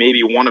week, and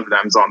maybe one of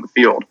them's on the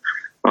field.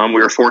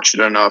 We were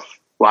fortunate enough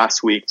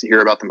last week to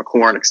hear about the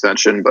McLaurin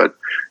extension, but,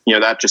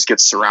 that just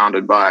gets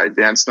surrounded by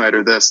Dan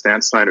Snyder this,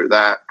 Dan Snyder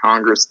that,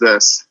 Congress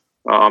this.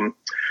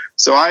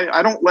 So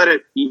I don't let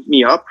it eat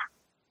me up.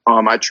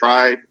 I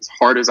try as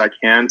hard as I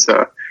can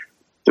to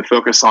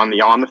focus on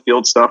the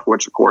on-the-field stuff,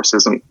 which, of course,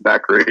 isn't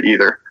that great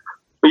either.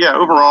 But yeah,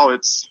 overall,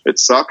 it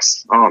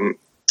sucks.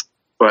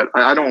 But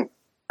I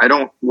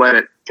don't let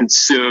it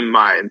consume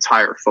my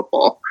entire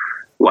football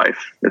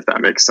life, if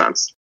that makes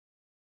sense.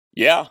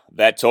 Yeah,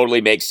 that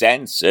totally makes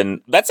sense. And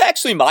that's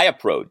actually my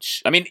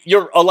approach.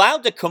 You're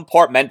allowed to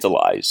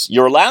compartmentalize.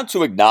 You're allowed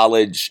to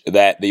acknowledge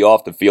that the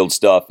off-the-field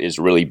stuff is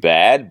really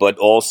bad, but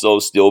also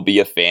still be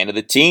a fan of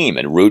the team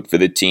and root for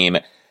the team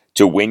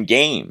to win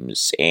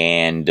games.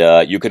 And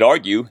you could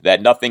argue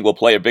that nothing will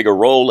play a bigger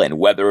role in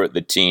whether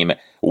the team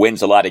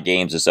wins a lot of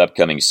games this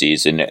upcoming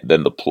season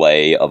than the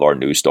play of our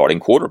new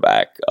starting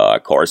quarterback,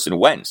 Carson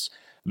Wentz.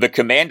 The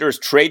Commanders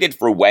traded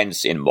for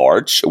Wentz in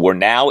March. We're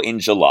now in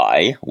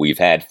July. We've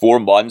had 4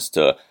 months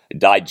to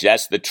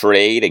digest the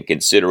trade and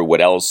consider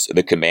what else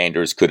the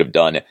Commanders could have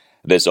done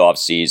this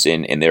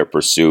offseason in their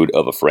pursuit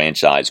of a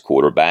franchise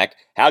quarterback.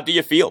 How do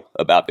you feel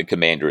about the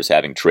Commanders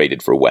having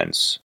traded for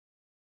Wentz?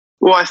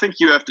 Well, I think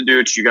you have to do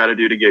what you got to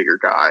do to get your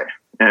guy.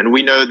 And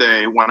we know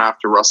they went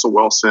after Russell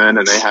Wilson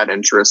and they had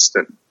interest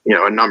in,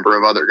 a number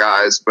of other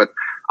guys, but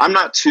I'm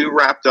not too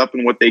wrapped up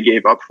in what they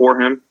gave up for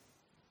him.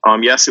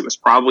 Yes, it was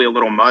probably a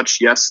little much.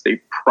 Yes,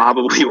 they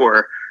probably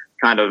were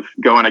kind of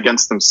going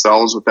against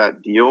themselves with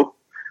that deal.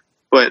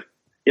 But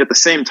at the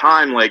same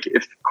time, like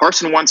if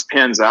Carson Wentz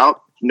pans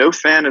out, no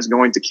fan is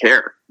going to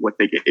care what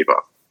they gave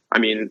up. I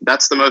mean,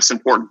 that's the most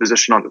important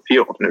position on the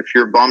field. And if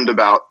you're bummed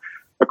about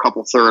a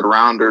couple third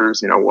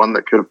rounders, one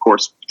that could, of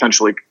course,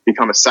 potentially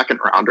become a second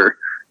rounder,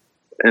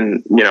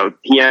 and,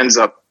 he ends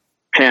up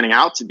panning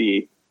out to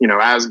be,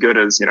 as good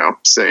as,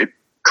 say,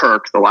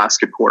 Kirk, the last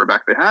good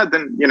quarterback they had,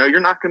 then, you're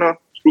not going to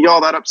be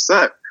all that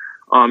upset.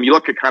 You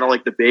look at kind of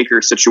like the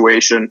Baker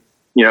situation,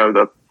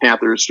 the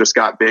Panthers just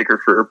got Baker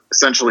for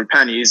essentially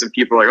pennies, and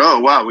people are like, oh,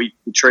 wow, we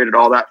traded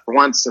all that for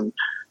Wentz, and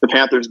the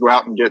Panthers go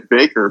out and get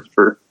Baker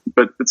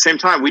but at the same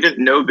time, we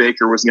didn't know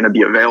Baker was going to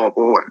be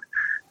available.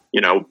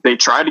 And, they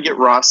tried to get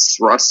Russ.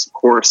 Russ, of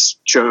course,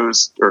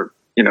 chose, or,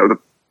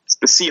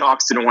 the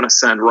Seahawks didn't want to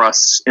send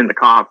Russ in the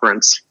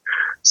conference.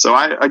 So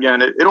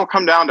it'll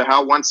come down to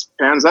how Wentz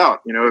pans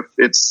out. If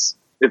it's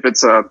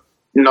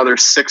another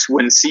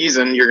 6-win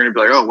season, you're going to be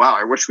like, oh, wow,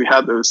 I wish we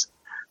had those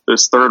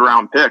third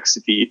round picks.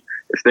 If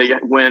they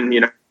win,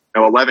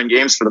 11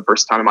 games for the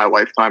first time in my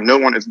lifetime, no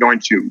one is going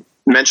to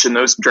mention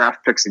those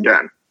draft picks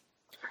again.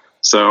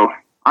 So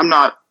I'm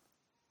not,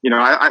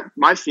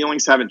 my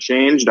feelings haven't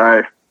changed.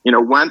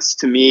 Wentz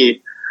to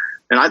me,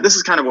 and this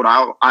is kind of what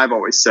I've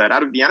always said,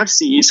 out of the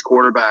NFC East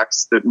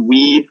quarterbacks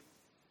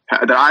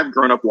that I've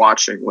grown up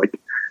watching, like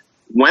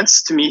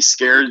Wentz to me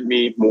scares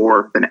me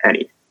more than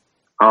any.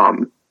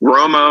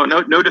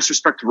 Romo, no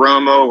disrespect to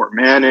Romo or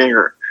Manning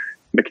or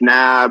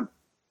McNabb,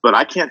 but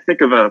I can't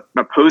think of an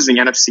opposing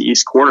NFC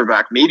East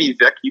quarterback. Maybe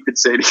Vic, you could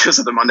say, because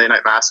of the Monday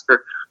Night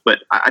Massacre, but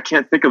I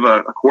can't think of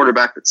a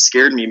quarterback that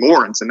scared me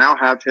more. And to now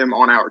have him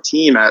on our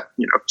team at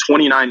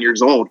 29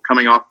 years old,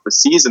 coming off a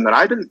season that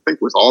I didn't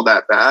think was all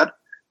that bad.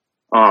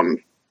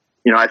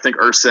 I think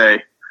Irsay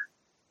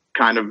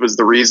kind of was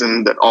the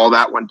reason that all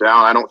that went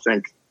down. I don't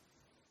think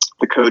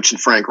the coach and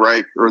Frank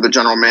Reich or the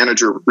general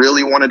manager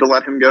really wanted to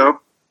let him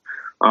go.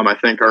 I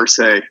think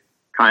Irsay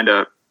kind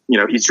of,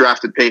 he's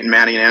drafted Peyton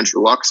Manning and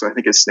Andrew Luck, so I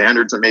think his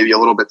standards are maybe a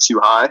little bit too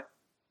high.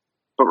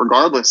 But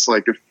regardless,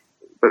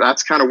 but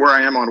that's kind of where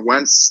I am on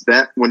Wentz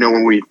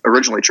when we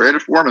originally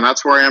traded for him, and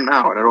that's where I am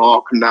now. And it'll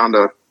all come down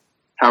to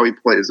how he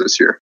plays this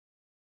year.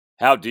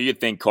 How do you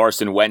think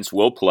Carson Wentz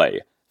will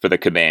play for the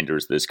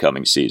Commanders this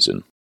coming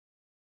season?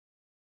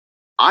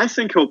 I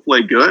think he'll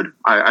play good.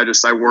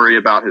 I worry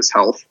about his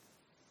health.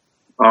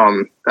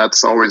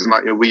 That's always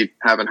we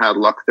haven't had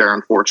luck there,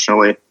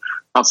 unfortunately,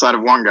 outside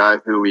of one guy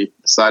who we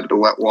decided to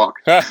let walk.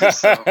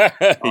 So,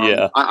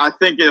 yeah. I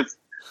think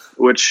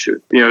which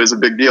is a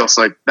big deal.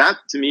 So that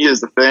to me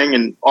is the thing.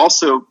 And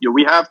also,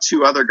 we have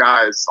two other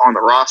guys on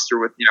the roster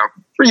with,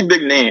 pretty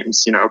big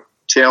names.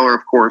 Taylor,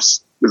 of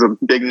course, is a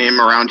big name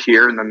around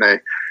here. And then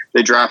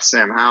they draft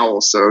Sam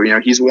Howell. So,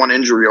 he's one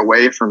injury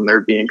away from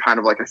there being kind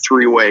of like a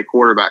three-way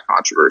quarterback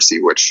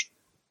controversy, which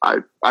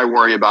I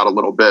worry about a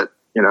little bit,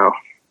 or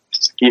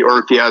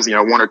if he has,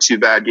 one or two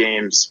bad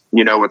games,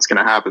 what's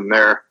going to happen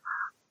there.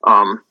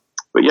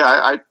 But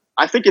yeah,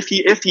 I think if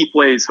he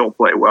plays, he'll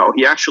play well.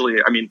 He actually,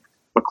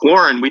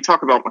 McLaurin, we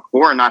talk about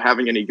McLaurin not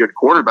having any good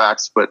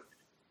quarterbacks, but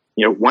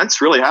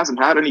Wentz really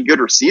hasn't had any good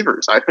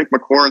receivers. I think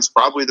McLaurin's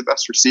probably the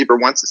best receiver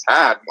Wentz has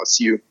had, unless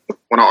you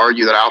want to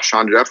argue that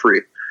Alshon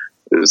Jeffrey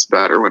is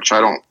better, which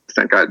I don't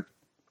think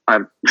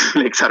I'd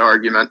make that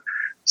argument.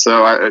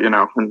 So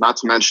and not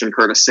to mention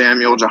Curtis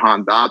Samuel,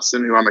 Jahan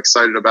Dotson, who I'm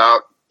excited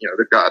about.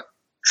 They've got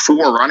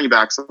 4 running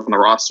backs on the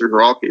roster who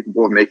are all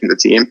capable of making the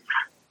team.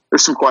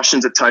 There's some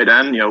questions at tight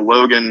end.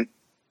 Logan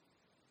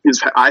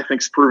I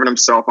think's proven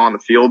himself on the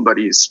field, but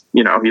he's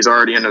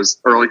already in his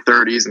early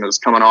 30s and is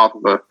coming off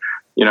of an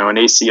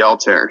ACL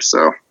tear.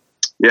 So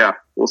yeah,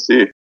 we'll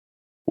see.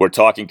 We're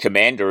talking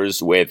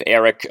Commanders with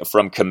Eric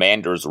from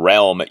Commanders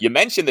Realm. You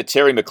mentioned the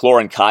Terry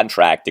McLaurin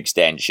contract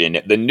extension.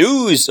 The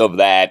news of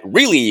that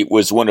really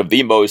was one of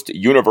the most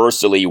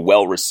universally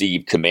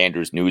well-received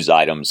Commanders news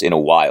items in a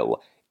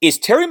while. Is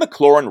Terry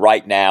McLaurin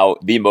right now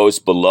the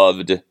most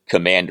beloved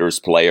Commanders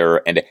player?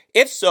 And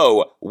if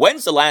so,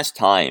 when's the last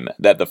time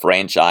that the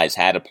franchise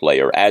had a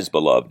player as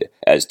beloved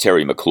as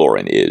Terry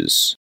McLaurin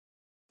is?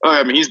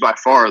 He's by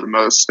far the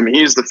most.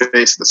 He's the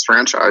face of this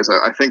franchise.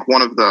 I think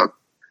one of the,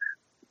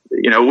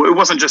 it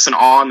wasn't just an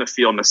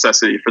on-the-field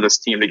necessity for this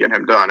team to get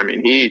him done.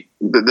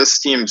 This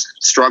team's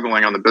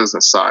struggling on the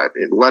business side.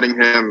 Letting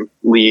him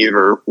leave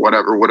or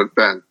whatever would have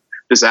been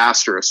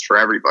disastrous for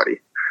everybody.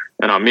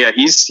 And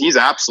he's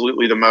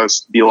absolutely the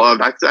most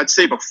beloved. I'd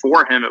say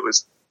before him, it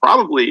was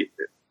probably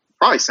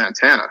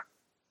Santana.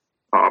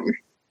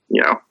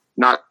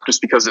 Not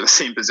just because of the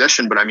same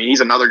position, but he's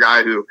another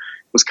guy who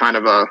was kind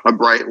of a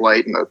bright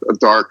light in a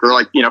dark,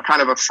 or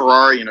kind of a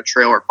Ferrari in a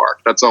trailer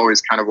park. That's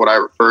always kind of what I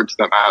referred to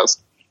them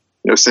as.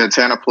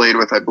 Santana played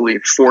with, I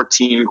believe,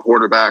 14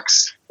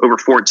 quarterbacks over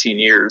 14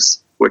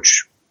 years,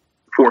 which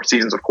 4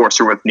 seasons, of course,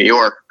 are with New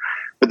York.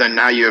 But then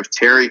now you have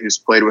Terry, who's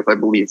played with, I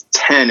believe,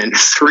 10 in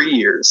 3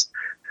 years.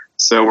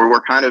 So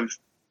we're kind of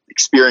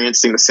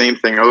experiencing the same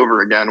thing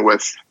over again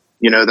with,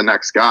 the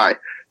next guy.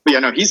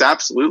 But he's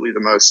absolutely the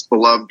most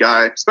beloved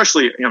guy,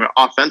 especially,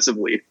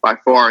 offensively by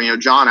far.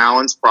 John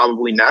Allen's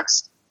probably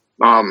next.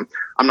 I'm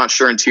not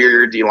sure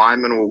interior D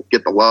linemen will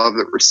get the love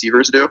that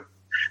receivers do.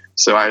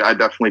 So I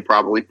definitely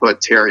probably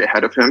put Terry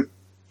ahead of him.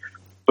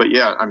 But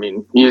yeah, I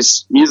mean,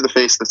 he's the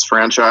face of this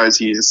franchise.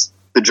 He's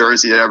the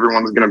jersey that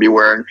everyone's going to be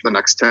wearing for the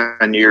next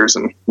 10 years.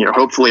 And,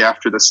 hopefully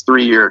after this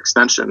 3-year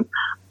extension,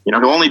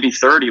 he'll only be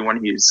 30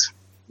 when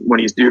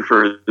he's due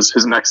for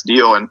his next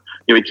deal. And,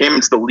 he came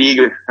into the league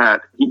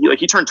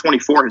he turned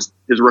 24 his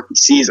rookie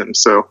season.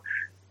 So,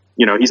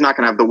 he's not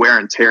going to have the wear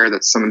and tear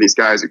that some of these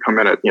guys who come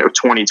in at,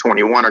 20,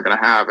 21 are going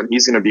to have. And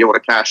he's going to be able to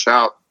cash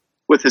out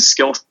with his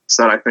skill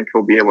set. I think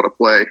he'll be able to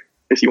play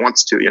if he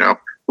wants to,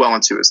 well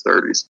into his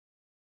 30s.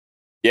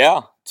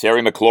 Yeah,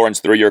 Terry McLaurin's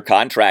 3-year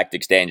contract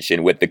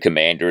extension with the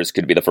Commanders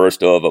could be the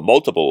first of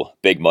multiple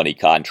big money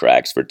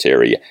contracts for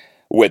Terry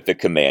with the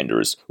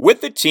Commanders.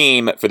 With the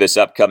team for this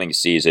upcoming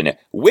season,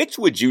 which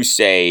would you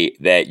say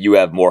that you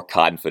have more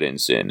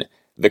confidence in?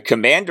 The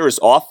Commanders'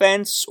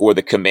 offense or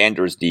the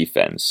Commanders'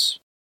 defense?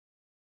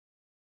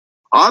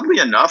 Oddly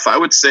enough, I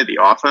would say the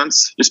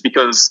offense, just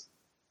because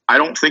I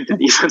don't think the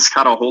defense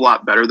got a whole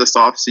lot better this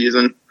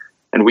offseason.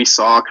 And we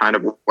saw kind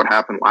of what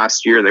happened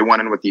last year. They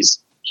went in with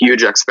these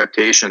huge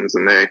expectations,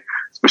 and they,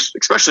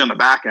 especially on the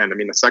back end, I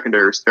mean, the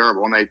secondary was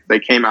terrible, and they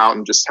came out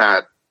and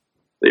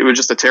it was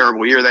just a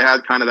terrible year. They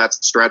had kind of that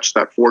stretch,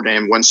 that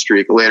 4-game win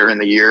streak later in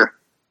the year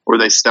where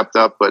they stepped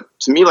up. But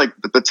to me, like,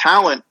 the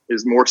talent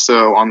is more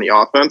so on the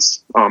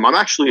offense. I'm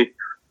actually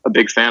a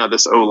big fan of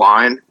this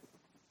O-line,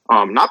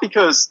 not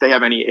because they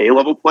have any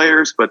A-level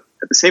players, but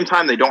at the same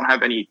time, they don't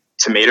have any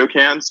tomato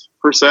cans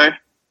per se.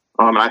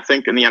 And I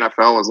think in the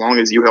NFL, as long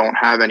as you don't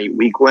have any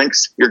weak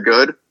links, you're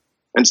good.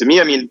 And to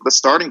me, I mean, the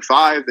starting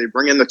 5, they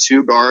bring in the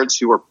 2 guards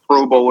who are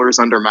Pro Bowlers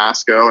under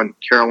Masco and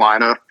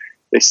Carolina.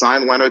 They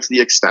signed Leno to the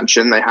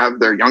extension. They have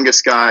their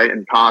youngest guy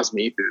in Cosme,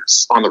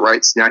 who's on the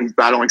right. Yeah, he's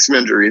battling some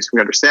injuries,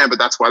 we understand, but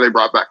that's why they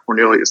brought back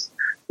Cornelius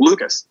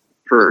Lucas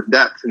for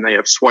depth. And they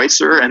have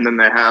Schweitzer, and then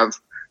they have,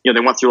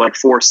 they went through like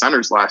 4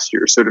 centers last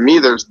year. So to me,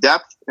 there's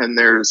depth and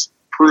there's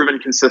proven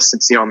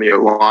consistency on the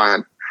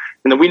O-line.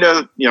 And then we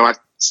know, I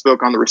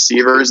spoke on the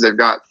receivers. They've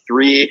got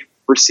 3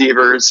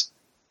 receivers,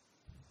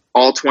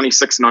 all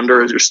 26 and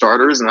under as your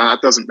starters. And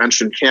that doesn't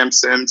mention Cam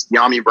Sims,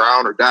 Yami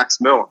Brown, or Dax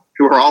Milne,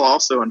 who are all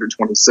also under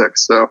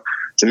 26. So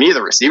to me,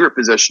 the receiver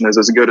position is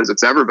as good as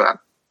it's ever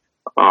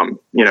been.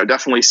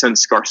 Definitely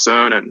since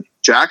Garcon and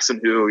Jackson,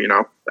 who,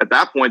 at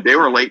that point, they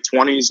were late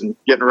 20s and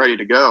getting ready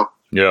to go.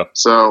 Yeah.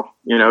 So,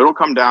 it'll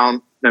come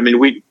down. I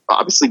mean,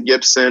 obviously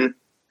Gibson.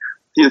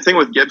 The thing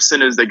with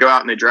Gibson is they go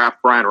out and they draft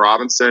Brian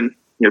Robinson.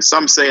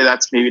 Some say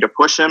that's maybe to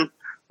push him.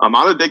 I'm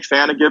a big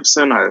fan of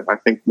Gibson. I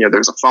think,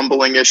 there's a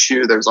fumbling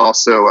issue. There's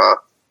also,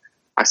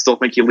 I still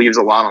think he leaves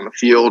a lot on the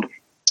field.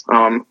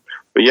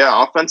 But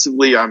yeah,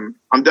 offensively, I'm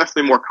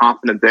definitely more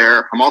confident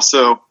there. I'm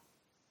also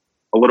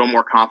a little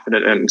more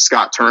confident in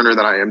Scott Turner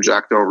than I am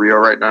Jack Del Rio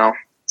right now.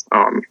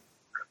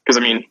 Because, I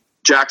mean,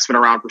 Jack's been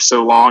around for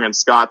so long, and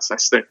Scott's,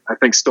 I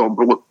think still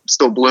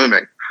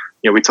blooming.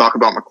 We talk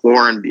about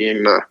McLaurin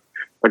being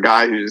a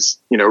guy who's,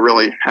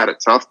 really had it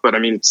tough. But, I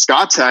mean,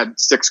 Scott's had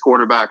 6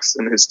 quarterbacks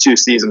in his 2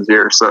 seasons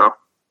here. So,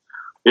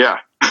 yeah.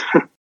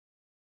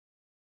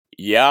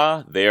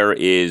 Yeah, there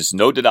is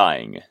no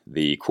denying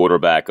the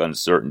quarterback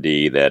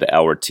uncertainty that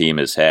our team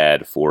has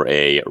had for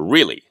a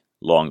really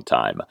long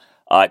time.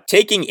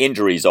 Taking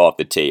injuries off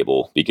the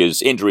table,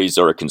 because injuries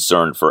are a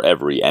concern for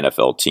every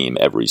NFL team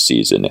every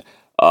season.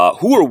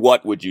 Who or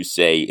what would you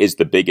say is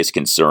the biggest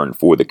concern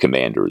for the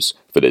Commanders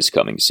for this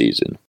coming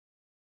season?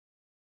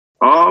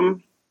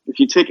 If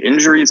you take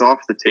injuries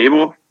off the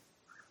table,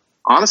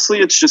 honestly,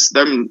 it's just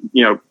them,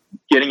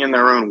 getting in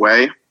their own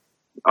way.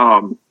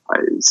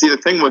 See, the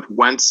thing with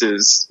Wentz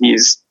is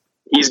he's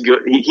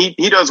good.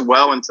 He does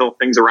well until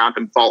things around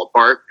him fall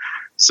apart.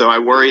 So I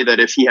worry that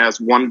if he has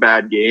one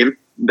bad game,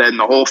 then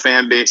the whole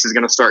fan base is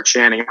going to start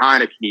chanting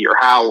Heineke or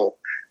Howell.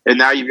 And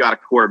now you've got a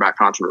quarterback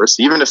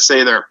controversy. Even if,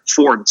 say, they're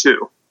 4-2,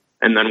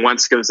 and then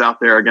Wentz goes out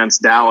there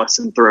against Dallas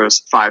and throws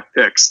 5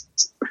 picks,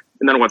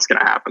 and then what's going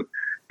to happen?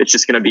 It's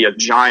just going to be a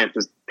giant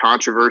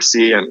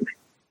controversy, and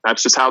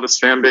that's just how this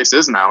fan base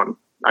is now, and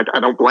I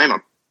don't blame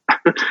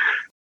them.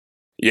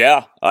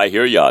 Yeah, I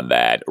hear you on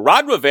that.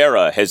 Ron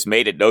Rivera has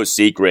made it no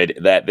secret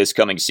that this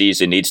coming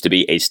season needs to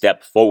be a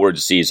step forward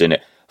season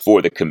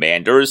for the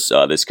Commanders.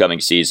 This coming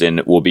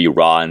season will be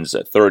Ron's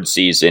 3rd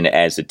season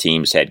as the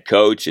team's head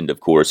coach, and of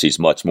course, he's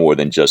much more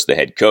than just the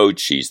head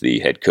coach. He's the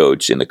head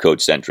coach in the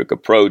coach-centric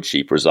approach.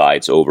 He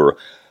presides over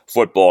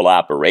football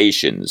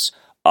operations.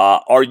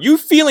 Are you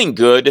feeling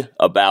good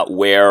about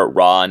where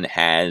Ron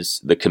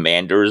has the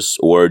Commanders,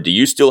 or do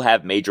you still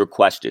have major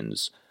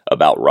questions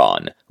about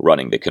Ron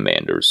running the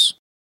Commanders?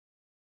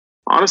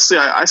 Honestly,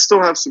 I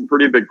still have some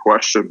pretty big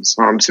questions.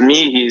 To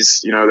me,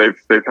 he's,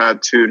 they've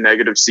had 2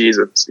 negative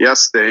seasons.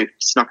 Yes, they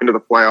snuck into the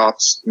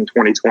playoffs in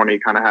 2020,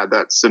 kind of had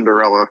that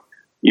Cinderella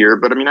year.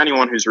 But I mean,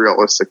 anyone who's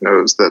realistic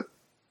knows that,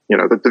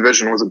 the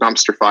division was a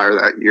dumpster fire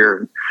that year.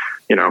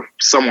 And,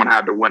 someone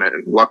had to win it.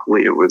 And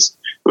luckily it was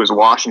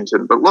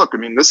Washington. But look, I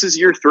mean, this is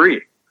year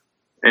 3.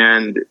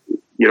 And,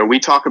 we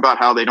talk about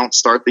how they don't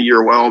start the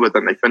year well, but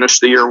then they finish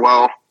the year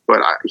well.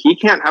 But he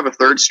can't have a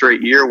 3rd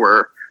straight year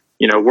where,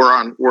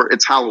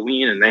 it's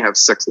Halloween and they have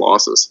 6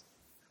 losses,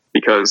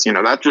 because,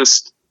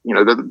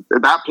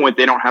 at that point,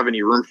 they don't have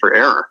any room for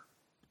error,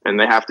 and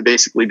they have to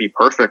basically be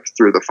perfect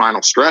through the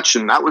final stretch.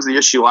 And that was the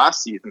issue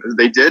last season.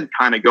 They did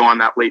kind of go on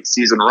that late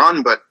season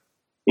run, but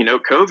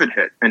COVID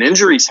hit and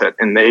injuries hit,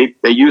 and they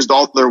used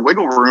all their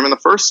wiggle room in the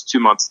first 2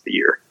 months of the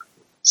year.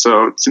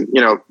 So,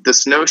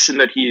 this notion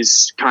that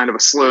he's kind of a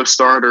slow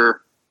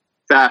starter,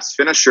 fast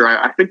finisher,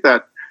 I think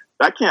that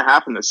can't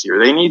happen this year.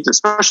 They need to,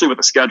 especially with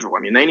the schedule. I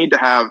mean, he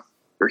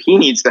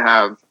needs to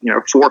have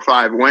 4 or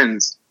 5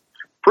 wins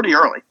pretty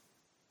early.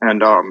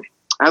 And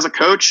as a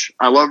coach,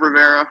 I love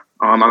Rivera.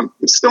 I'm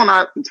still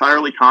not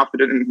entirely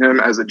confident in him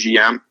as a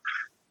GM.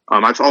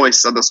 I've always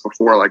said this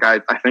before. Like, I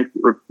think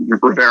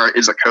Rivera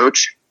is a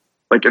coach.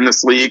 Like, in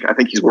this league, I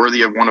think he's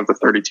worthy of one of the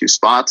 32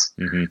 spots.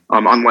 Mm-hmm.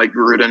 Unlike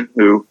Gruden,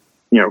 who,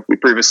 we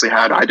previously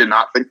had. I did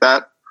not think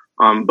that.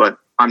 But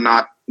I'm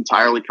not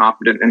entirely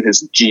confident in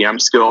his GM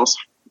skills.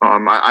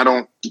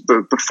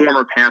 The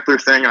former Panther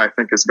thing, I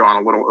think, has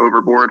gone a little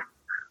overboard.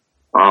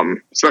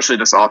 Especially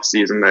this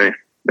offseason.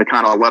 They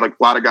kind of let a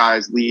lot of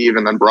guys leave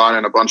and then brought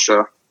in a bunch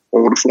of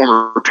old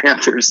former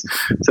Panthers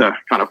to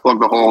kind of plug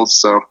the holes.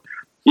 So,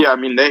 yeah, I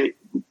mean,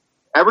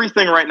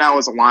 everything right now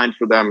is aligned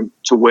for them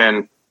to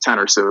win 10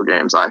 or so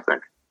games, I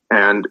think.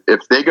 And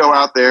if they go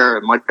out there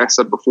and, like I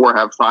said before,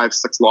 have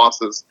 5-6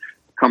 losses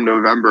come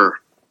November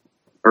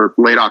or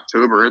late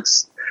October,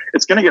 it's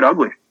going to get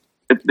ugly.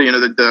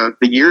 The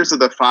years of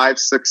the 5,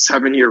 6,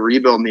 7 year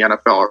rebuild in the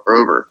NFL are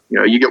over.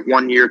 You get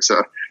 1 year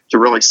to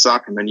really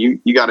suck, and then you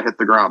got to hit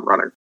the ground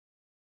running.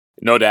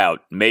 No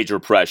doubt, major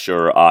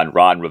pressure on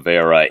Ron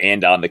Rivera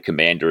and on the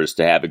Commanders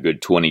to have a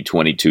good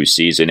 2022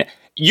 season.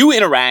 You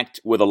interact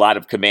with a lot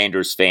of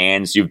Commanders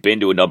fans. You've been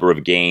to a number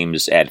of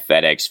games at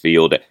FedEx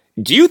Field.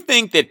 Do you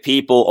think that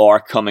people are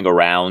coming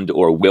around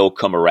or will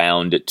come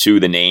around to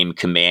the name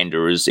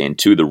Commanders and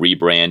to the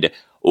rebrand?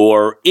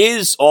 Or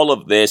is all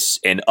of this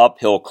an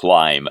uphill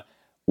climb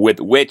with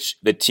which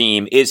the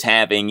team is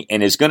having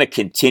and is going to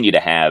continue to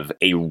have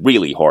a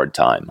really hard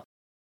time?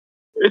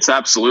 It's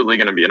absolutely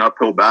going to be an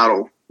uphill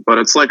battle. But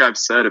it's like I've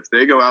said, if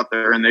they go out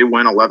there and they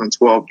win 11,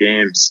 12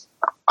 games,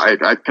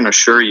 I can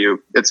assure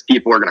you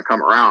people are going to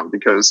come around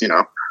because,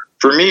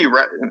 for me,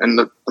 and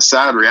the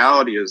sad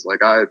reality is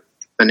the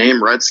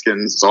name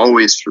Redskins is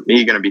always, for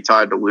me, going to be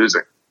tied to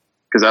losing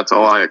because that's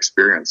all I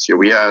experienced.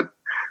 We had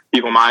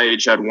people my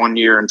age had 1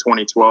 year in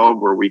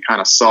 2012 where we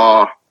kind of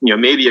saw,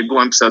 maybe a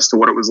glimpse as to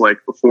what it was like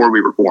before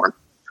we were born.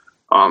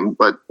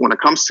 But when it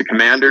comes to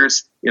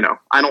Commanders,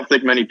 I don't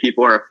think many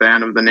people are a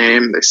fan of the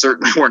name. They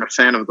certainly weren't a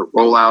fan of the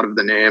rollout of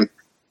the name. At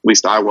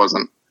least I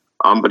wasn't.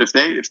 But if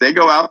they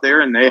go out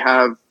there and they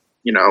have,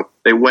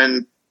 they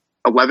win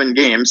 11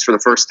 games for the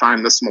first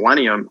time this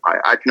millennium,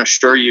 I can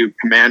assure you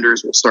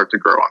Commanders will start to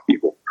grow on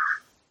people.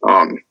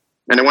 And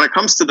then when it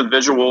comes to the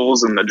visuals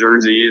and the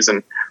jerseys,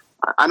 and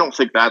I don't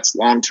think that's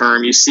long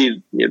term. You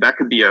see, that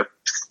could be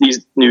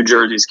these new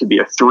jerseys could be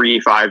a 3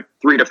 to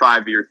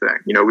 5 year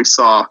thing. We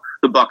saw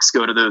the Bucks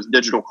go to those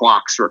digital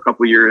clocks for a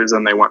couple of years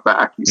and they went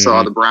back. You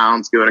saw the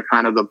Browns go to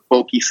kind of the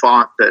bulky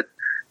font that,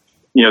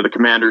 the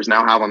Commanders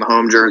now have on the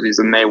home jerseys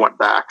and they went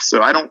back.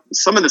 So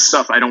some of this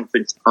stuff I don't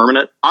think is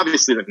permanent.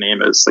 Obviously the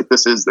name is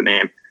this is the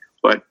name,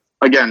 but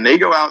again, they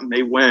go out and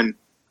they win.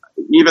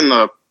 Even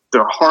the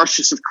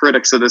harshest of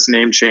critics of this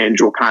name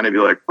change will kind of be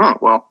like, oh,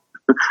 well,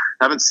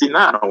 haven't seen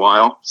that in a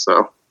while.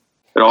 So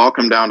it'll all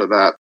come down to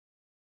that.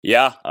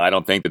 Yeah, I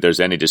don't think that there's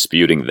any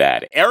disputing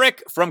that.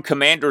 Eric from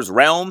Commander's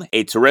Realm,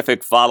 a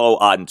terrific follow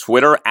on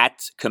Twitter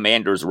at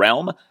Commander's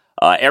Realm.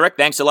 Eric,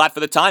 thanks a lot for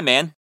the time,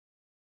 man.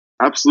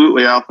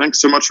 Absolutely, Al. Thanks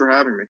so much for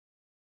having me.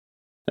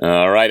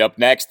 All right, up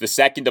next, the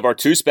second of our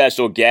 2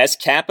 special guests,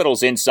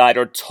 Capitals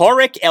insider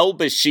Tarik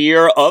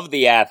El-Bashir of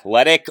The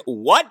Athletic.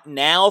 What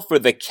now for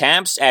the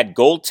Caps at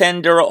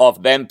goaltender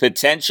of them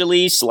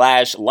potentially /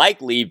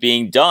 likely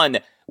being done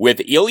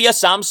with Ilya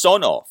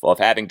Samsonov of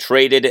having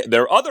traded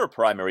their other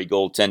primary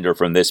goaltender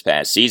from this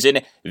past season,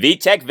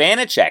 Vitek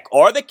Vanacek?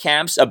 Are the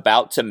Caps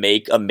about to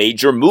make a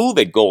major move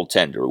at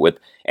goaltender with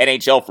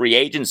NHL free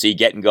agency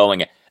getting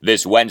going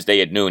this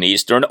Wednesday at noon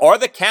Eastern? Are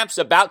the Caps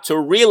about to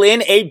reel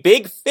in a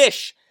big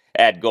fish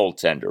at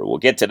goaltender? We'll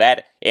get to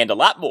that and a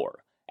lot more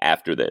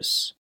after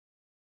this.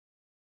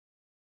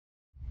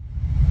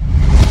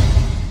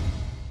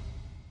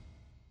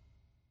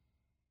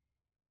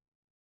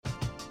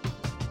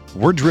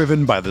 We're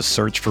driven by the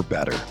search for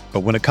better. But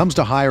when it comes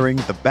to hiring,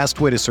 the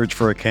best way to search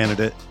for a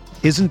candidate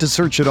isn't to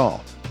search at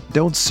all.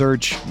 Don't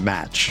search,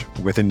 match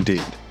with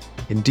Indeed.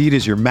 Indeed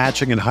is your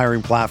matching and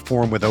hiring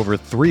platform with over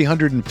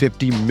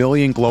 350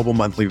 million global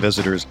monthly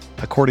visitors,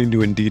 according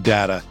to Indeed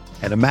data,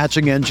 and a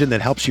matching engine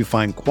that helps you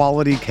find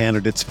quality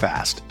candidates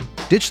fast.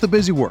 Ditch the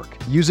busy work.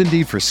 Use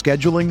Indeed for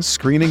scheduling,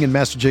 screening, and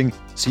messaging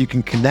so you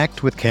can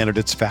connect with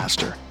candidates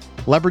faster.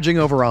 Leveraging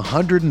over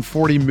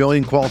 140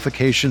 million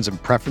qualifications and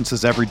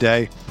preferences every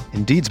day,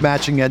 Indeed's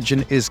matching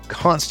engine is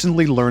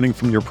constantly learning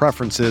from your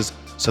preferences,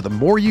 so the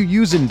more you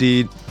use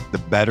Indeed, the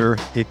better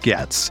it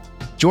gets.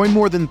 Join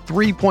more than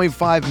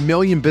 3.5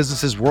 million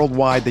businesses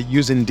worldwide that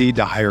use Indeed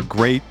to hire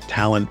great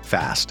talent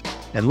fast.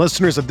 And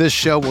listeners of this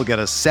show will get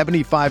a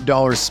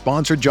 $75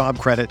 sponsored job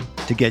credit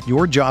to get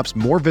your jobs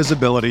more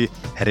visibility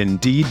at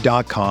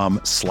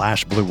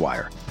Indeed.com/Blue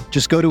Wire.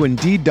 Just go to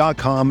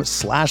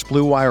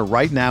Indeed.com/Blue Wire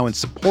right now and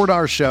support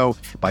our show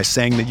by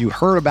saying that you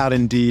heard about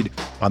Indeed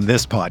on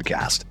this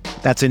podcast.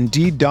 That's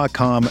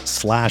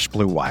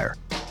Indeed.com/Blue Wire.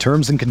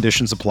 Terms and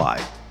conditions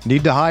apply.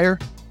 Need to hire?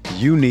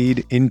 You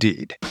need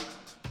Indeed.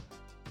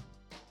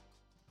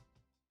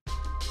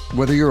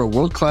 Whether you're a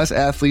world-class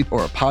athlete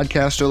or a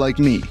podcaster like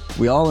me,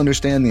 we all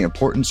understand the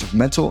importance of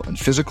mental and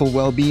physical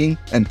well-being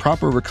and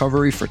proper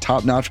recovery for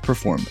top-notch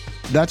performance.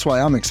 That's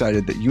why I'm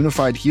excited that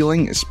Unified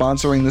Healing is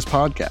sponsoring this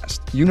podcast.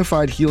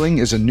 Unified Healing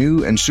is a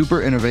new and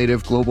super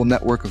innovative global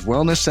network of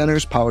wellness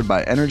centers powered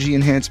by Energy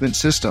Enhancement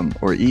System,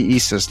 or EE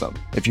System.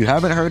 If you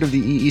haven't heard of the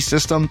EE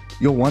System,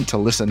 you'll want to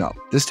listen up.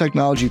 This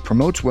technology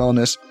promotes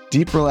wellness,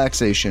 deep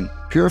relaxation,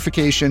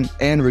 purification,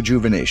 and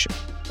rejuvenation.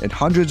 At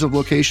hundreds of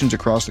locations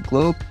across the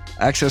globe,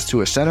 access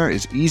to a center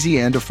is easy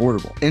and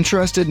affordable.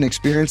 Interested in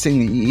experiencing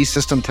the EE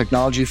System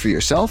technology for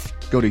yourself?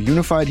 Go to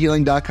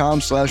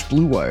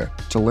unifiedhealing.com/Blue Wire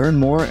to learn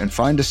more and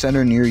find a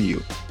center near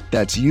you.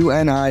 That's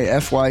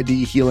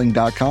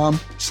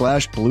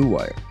UNIFYDhealing.com/Blue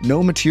Wire.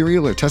 No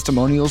material or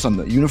testimonials on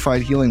the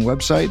Unified Healing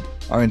website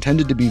are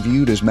intended to be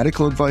viewed as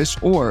medical advice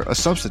or a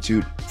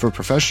substitute for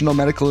professional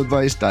medical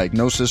advice,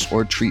 diagnosis,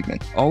 or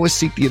treatment. Always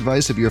seek the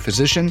advice of your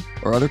physician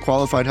or other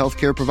qualified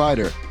healthcare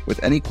provider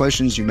with any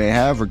questions you may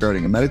have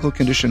regarding a medical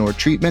condition or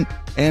treatment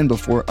and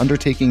before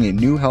undertaking a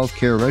new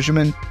healthcare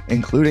regimen,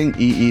 including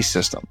EE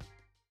System.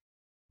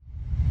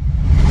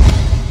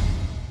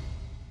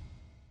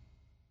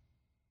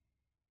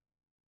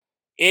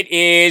 It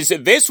is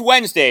this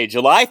Wednesday,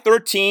 July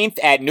 13th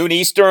at noon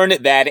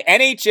Eastern, that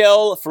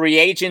NHL free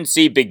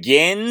agency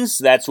begins.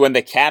 That's when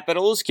the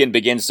Capitals can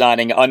begin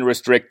signing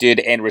unrestricted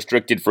and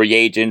restricted free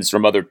agents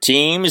from other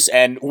teams.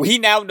 And we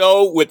now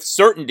know with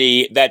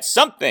certainty that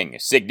something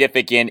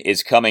significant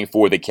is coming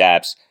for the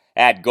Caps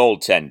at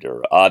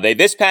goaltender. They,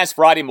 this past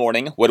Friday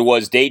morning, what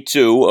was day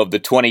 2 of the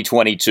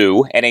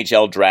 2022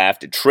 NHL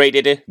draft,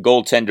 traded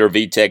goaltender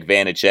Vitek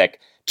Vanacek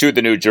to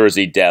the New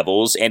Jersey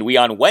Devils, and we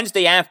on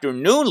Wednesday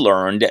afternoon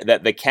learned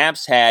that the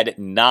Caps had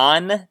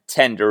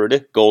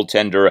non-tendered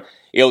goaltender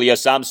Ilya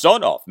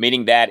Samsonov,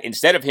 meaning that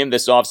instead of him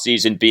this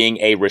offseason being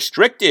a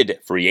restricted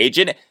free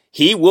agent,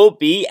 he will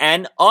be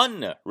an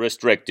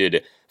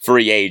unrestricted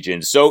free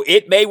agent. So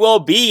it may well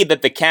be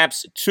that the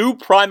Caps' 2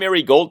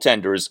 primary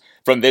goaltenders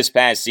from this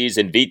past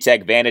season,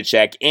 Vitek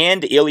Vanacek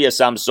and Ilya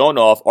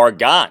Samsonov, are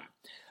gone.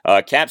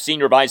 Caps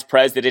Senior Vice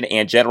President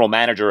and General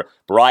Manager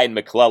Brian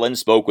McClellan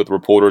spoke with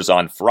reporters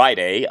on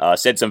Friday,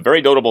 said some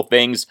very notable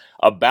things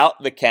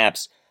about the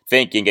Caps'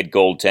 thinking at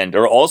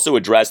goaltender, also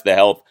addressed the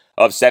health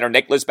of center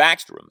Nicklas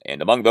Backstrom.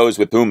 And among those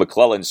with whom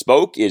McClellan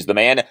spoke is the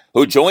man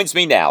who joins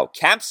me now,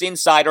 Caps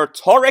insider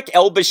Tarik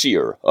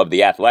El-Bashir of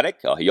The Athletic.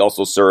 He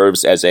also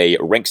serves as a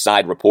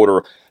rinkside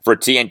reporter for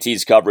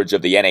TNT's coverage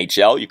of the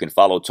NHL. You can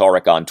follow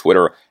Tarik on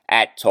Twitter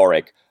at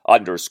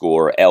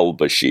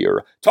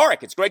Tarik_El-Bashir.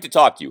 Tarik, it's great to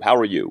talk to you. How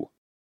are you?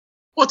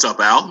 What's up,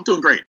 Al? I'm doing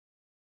great.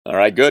 All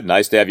right, good.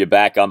 Nice to have you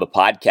back on the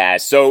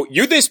podcast. So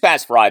you this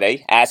past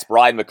Friday asked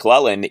Brian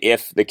McClellan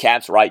if the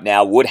Caps right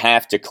now would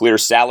have to clear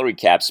salary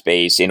cap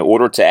space in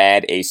order to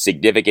add a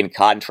significant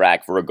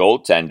contract for a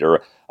goaltender.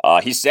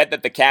 He said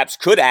that the Caps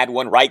could add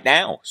one right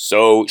now.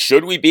 So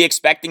should we be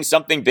expecting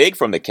something big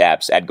from the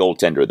Caps at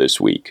goaltender this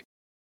week?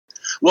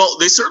 Well,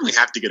 they certainly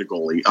have to get a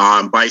goalie.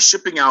 By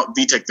shipping out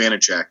Vitek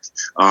Vanacek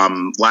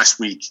last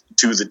week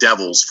to the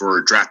Devils for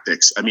draft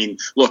picks, I mean,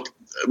 look,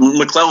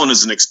 McClellan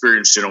is an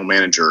experienced general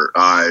manager.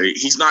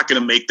 He's not going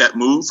to make that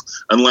move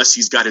unless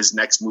he's got his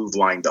next move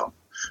lined up.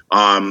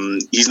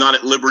 He's not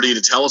at liberty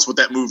to tell us what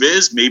that move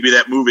is. Maybe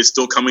that move is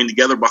still coming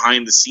together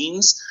behind the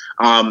scenes.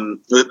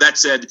 That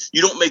said,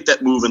 you don't make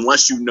that move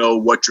unless you know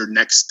what your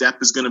next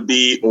step is going to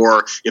be,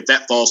 or if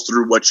that falls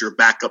through, what your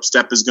backup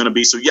step is going to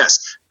be. So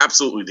yes,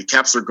 absolutely. The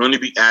Caps are going to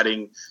be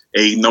adding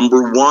a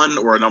number 1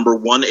 or a number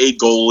 1A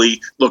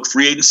goalie. Look,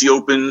 free agency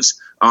opens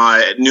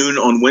at noon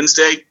on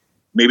Wednesday.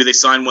 Maybe they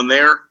sign one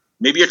there.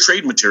 Maybe a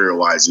trade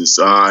materializes.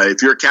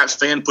 If you're a Caps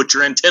fan, put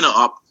your antenna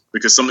up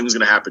because something's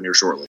going to happen here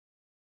shortly.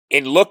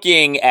 In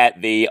looking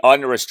at the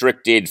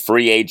unrestricted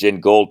free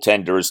agent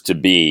goaltenders to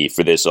be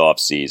for this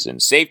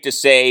offseason, safe to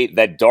say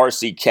that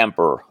Darcy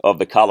Kuemper of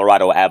the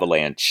Colorado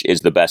Avalanche is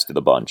the best of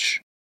the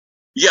bunch.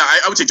 Yeah,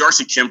 I would say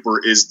Darcy Kuemper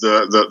is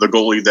the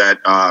goalie that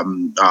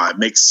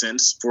makes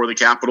sense for the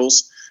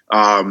Capitals.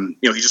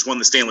 He just won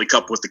the Stanley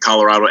Cup with the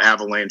Colorado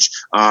Avalanche.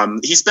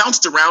 He's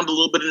bounced around a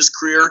little bit in his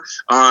career,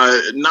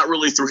 not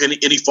really through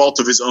any fault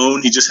of his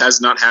own. He just has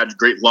not had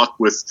great luck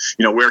with,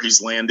 where he's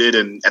landed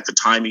and at the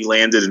time he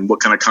landed and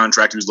what kind of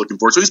contract he was looking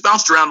for. So he's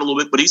bounced around a little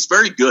bit, but he's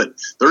very good.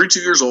 32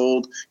 years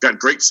old, got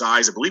great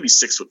size. I believe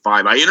he's 6'5".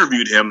 I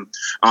interviewed him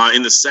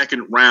in the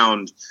second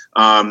round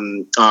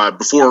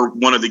before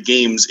one of the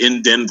games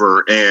in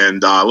Denver,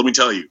 and let me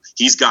tell you,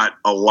 he's got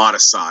a lot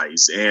of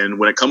size. And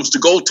when it comes to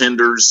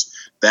goaltenders,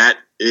 that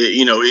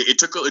it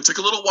took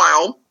a little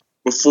while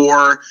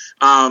before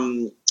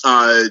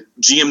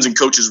GMs and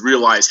coaches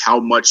realize how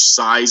much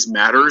size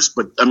matters.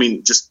 But I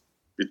mean, just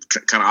it's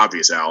kind of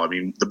obvious, Al. I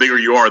mean, the bigger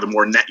you are, the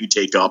more net you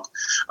take up.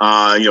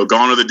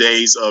 Gone are the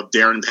days of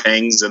Darren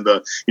Pangs and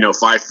the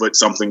 5 foot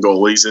something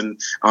goalies. And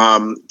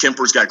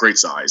Kemper's got great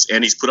size,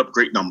 and he's put up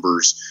great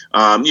numbers.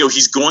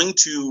 He's going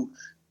to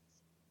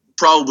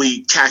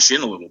probably cash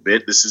in a little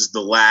bit. This is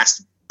the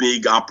last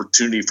big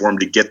opportunity for him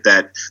to get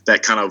that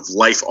kind of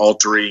life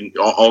altering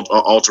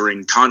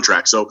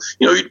contract. So,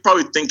 you're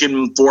probably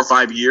thinking 4 or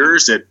 5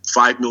 years at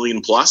 $5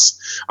 million plus.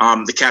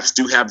 The Caps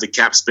do have the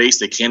cap space.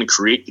 They can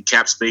create the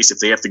cap space if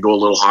they have to go a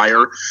little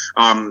higher.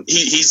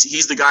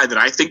 He's the guy that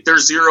I think they're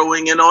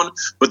zeroing in on.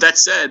 But that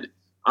said,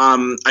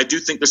 I do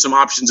think there's some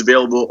options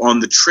available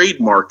on the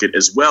trade market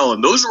as well.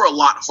 And those are a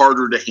lot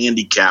harder to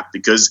handicap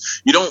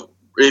because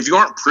if you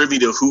aren't privy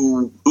to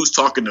who's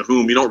talking to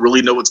whom, you don't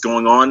really know what's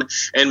going on.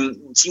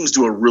 And teams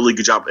do a really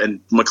good job,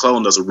 and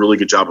McClellan does a really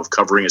good job of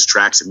covering his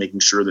tracks and making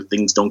sure that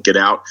things don't get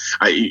out.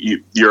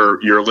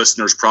 Your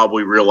listeners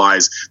probably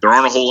realize there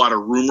aren't a whole lot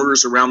of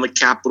rumors around the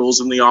Capitals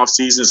in the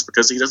offseason. It's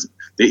because he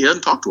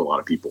doesn't talk to a lot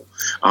of people.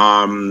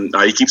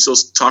 He keeps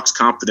those talks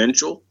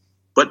confidential,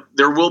 but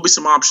there will be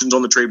some options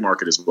on the trade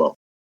market as well.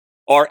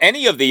 Are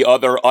any of the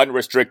other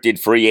unrestricted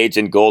free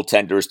agent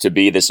goaltenders to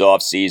be this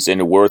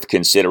offseason worth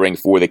considering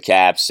for the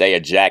Caps, say a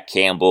Jack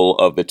Campbell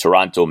of the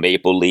Toronto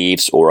Maple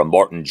Leafs or a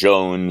Martin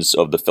Jones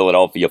of the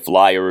Philadelphia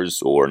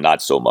Flyers, or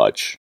not so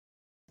much?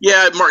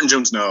 Yeah, Martin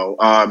Jones, no.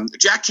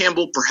 Jack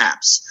Campbell,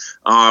 perhaps.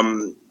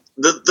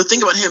 The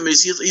thing about him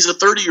is he's a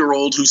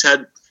 30-year-old who's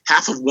had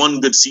half of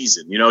one good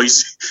season.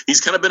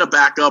 He's kind of been a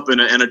backup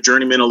and a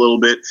journeyman a little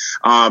bit.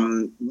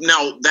 Now,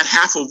 that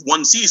half of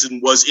one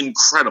season was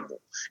incredible.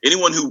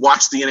 Anyone who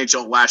watched the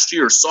NHL last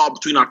year saw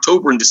between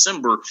October and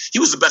December, he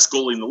was the best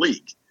goalie in the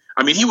league.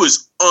 I mean, he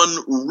was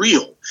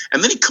unreal.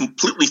 And then he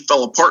completely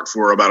fell apart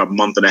for about a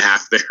month and a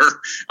half there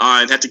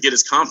and had to get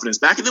his confidence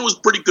back. And then was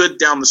pretty good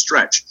down the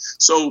stretch.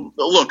 So,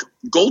 look,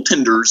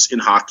 goaltenders in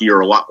hockey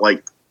are a lot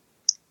like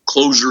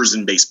closers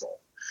in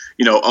baseball.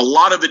 A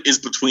lot of it is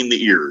between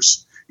the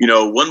ears.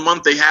 1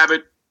 month they have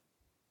it,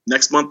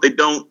 next month they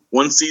don't.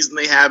 One season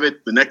they have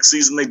it, the next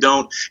season they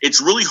don't.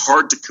 It's really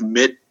hard to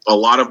commit a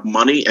lot of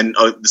money. And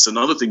this is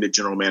another thing that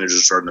general managers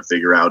are starting to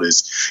figure out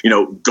is,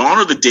 gone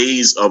are the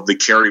days of the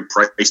Carey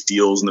Price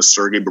deals and the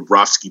Sergei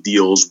Bobrovsky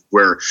deals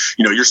where,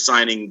 you're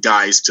signing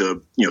guys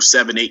to,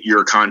 7-8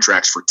 year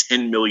contracts for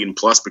 $10 million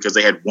plus because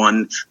they had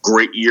one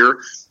great year.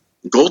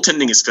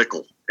 Goaltending is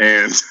fickle.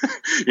 And,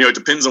 it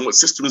depends on what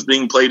system is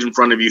being played in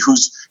front of you,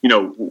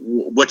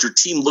 what your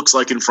team looks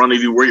like in front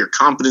of you, where your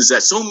confidence is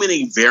at, so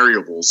many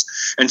variables.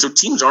 And so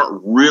teams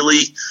aren't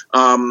really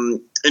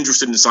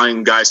interested in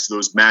signing guys to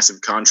those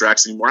massive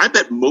contracts anymore. I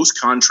bet most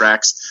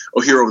contracts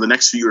here over the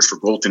next few years for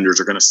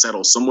goaltenders are going to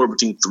settle somewhere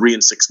between $3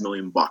 and $6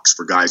 million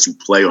for guys who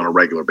play on a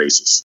regular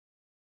basis.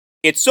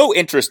 It's so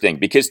interesting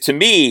because to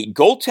me,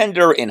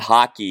 goaltender in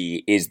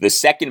hockey is the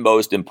second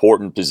most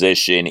important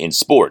position in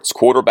sports.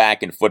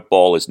 Quarterback in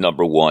football is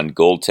number one.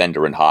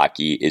 Goaltender in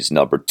hockey is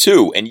number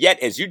two. And yet,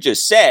 as you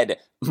just said,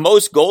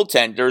 most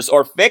goaltenders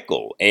are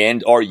fickle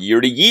and are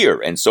year to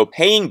year. And so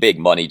paying big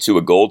money to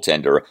a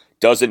goaltender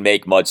doesn't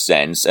make much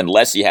sense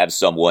unless you have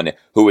someone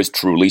who is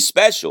truly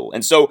special.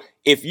 And so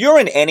if you're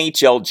an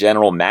NHL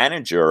general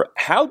manager,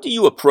 how do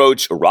you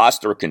approach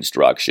roster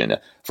construction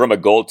from a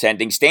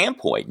goaltending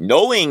standpoint,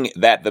 knowing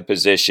that the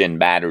position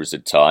matters a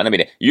ton? I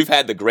mean, you've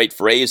had the great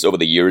phrase over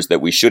the years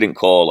that we shouldn't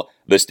call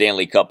the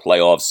Stanley Cup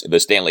playoffs the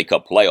Stanley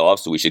Cup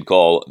playoffs. We should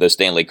call the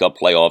Stanley Cup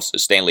playoffs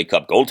Stanley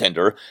Cup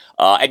goaltender.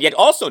 And yet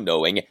also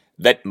knowing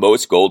that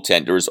most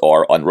goaltenders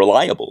are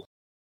unreliable.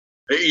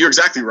 You're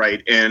exactly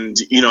right. And,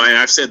 and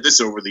I've said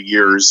this over the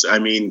years. I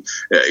mean,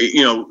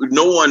 no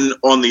one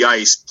on the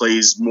ice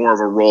plays more of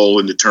a role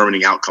in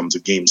determining outcomes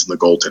of games than the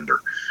goaltender.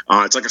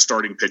 It's like a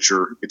starting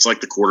pitcher. It's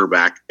like the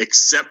quarterback,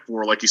 except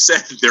for, like you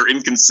said, they're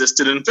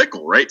inconsistent and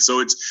fickle, right? So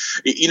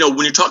it's,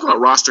 when you're talking about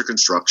roster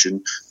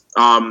construction,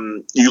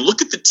 you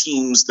look at the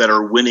teams that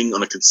are winning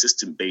on a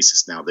consistent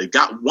basis now. They've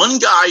got one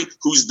guy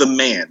who's the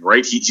man,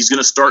 right? He's going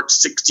to start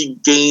 60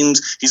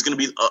 games. He's going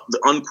to be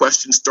the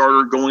unquestioned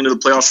starter going to the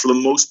playoffs for the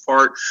most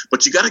part.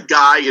 But you got a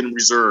guy in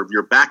reserve.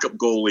 Your backup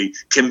goalie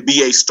can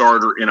be a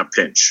starter in a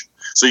pinch.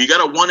 So you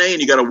got a 1A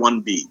and you got a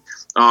 1B.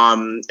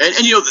 And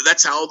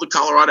that's how the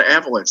Colorado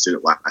Avalanche did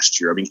it last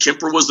year. I mean,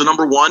 Kemper was the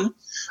number one.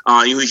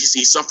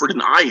 He suffered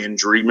an eye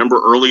injury. Remember,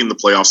 early in the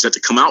playoffs, had to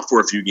come out for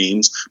a few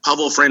games.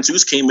 Pavel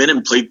Francouz came in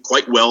and played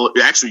quite well.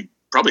 Actually,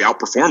 probably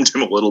outperformed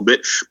him a little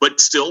bit. But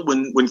still,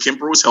 when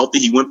Kemper was healthy,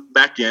 he went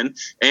back in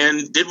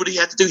and did what he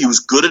had to do. He was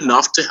good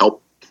enough to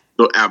help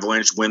the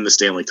Avalanche win the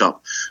Stanley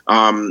Cup.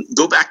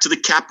 Go back to the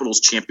Capitals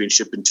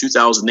championship in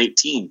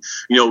 2018.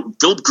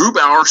 Philip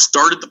Grubauer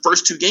started the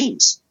first two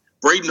games.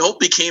 Braden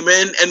Holtby came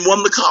in and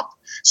won the cup.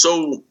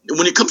 So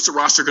when it comes to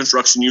roster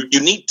construction, you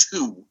need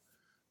two.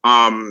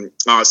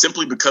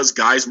 Simply because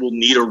guys will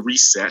need a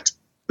reset.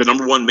 The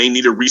number one may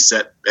need a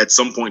reset at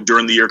some point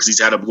during the year because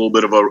he's had a little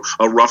bit of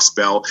a rough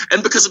spell,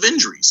 and because of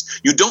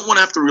injuries. You don't want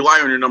to have to rely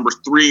on your number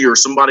three or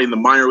somebody in the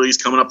minor leagues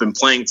coming up and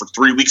playing for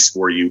 3 weeks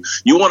for you.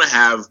 You want to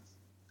have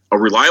a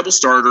reliable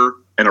starter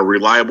and a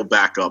reliable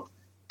backup.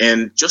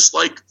 And just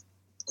like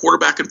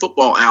quarterback in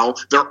football, Al,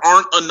 there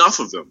aren't enough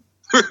of them.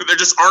 There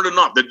just aren't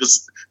enough.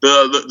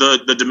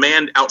 The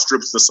demand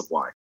outstrips the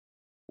supply.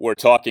 We're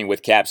talking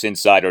with Caps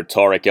insider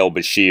Tarik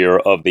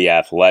El-Bashir of The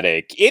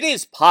Athletic. It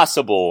is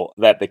possible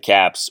that the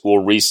Caps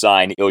will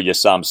re-sign Ilya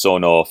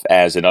Samsonov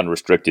as an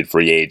unrestricted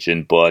free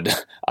agent,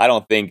 but I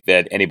don't think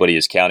that anybody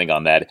is counting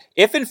on that.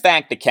 If, in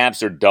fact, the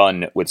Caps are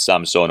done with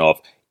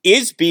Samsonov,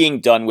 is being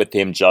done with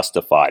him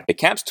justified? The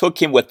Caps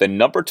took him with the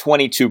number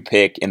 22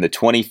 pick in the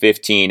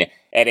 2015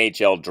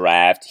 NHL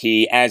draft.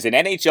 He, as an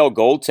NHL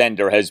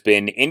goaltender, has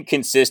been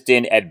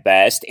inconsistent at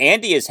best,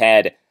 and he has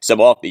had some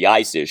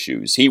off-the-ice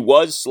issues. He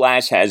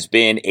was/has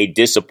been a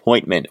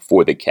disappointment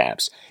for the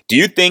Caps. Do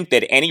you think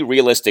that any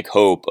realistic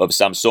hope of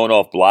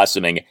Samsonov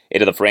blossoming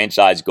into the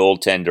franchise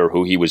goaltender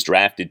who he was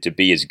drafted to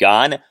be is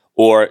gone,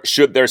 or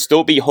should there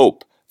still be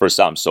hope for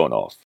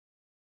Samsonov?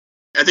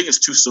 I think it's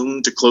too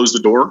soon to close the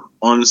door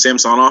on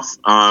Samsonov.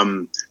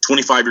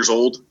 25 years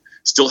old,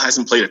 still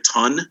hasn't played a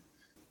ton.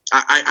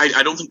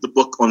 I don't think the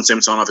book on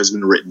Samsonov has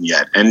been written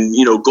yet. And,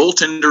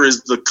 goaltender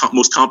is the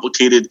most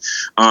complicated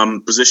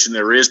position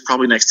there is,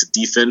 probably next to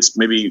defense,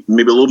 maybe a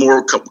little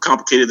more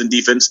complicated than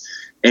defense.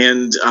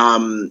 And,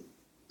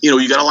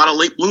 you got a lot of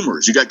late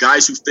bloomers. You got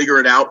guys who figure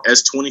it out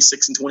as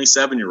 26 and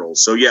 27-year-olds.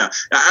 So, yeah,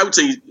 I would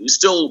say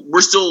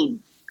we're still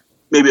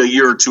maybe a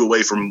year or two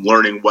away from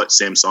learning what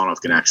Samsonov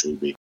can actually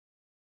be.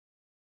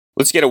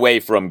 Let's get away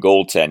from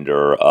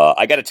goaltender.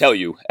 I got to tell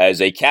you,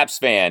 as a Caps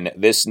fan,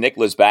 this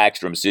Nicklas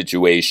Backstrom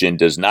situation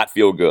does not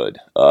feel good.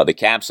 The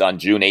Caps on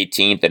June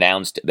 18th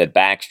announced that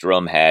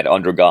Backstrom had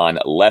undergone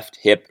left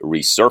hip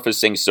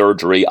resurfacing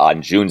surgery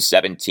on June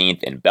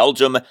 17th in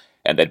Belgium,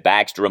 and that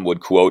Backstrom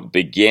would, quote,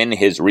 begin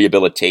his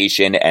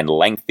rehabilitation and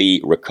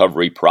lengthy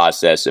recovery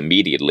process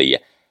immediately,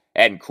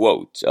 end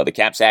quote. The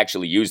Caps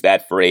actually used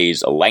that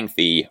phrase, a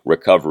lengthy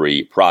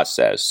recovery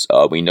process.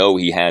 We know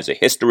he has a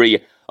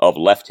history of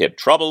left hip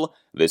trouble.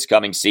 This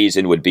coming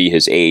season would be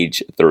his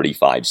age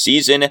 35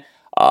 season.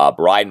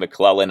 Brian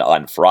McClellan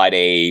on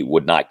Friday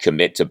would not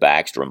commit to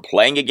Backstrom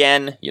playing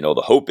again.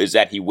 The hope is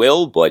that he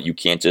will, but you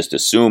can't just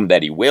assume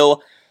that he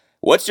will.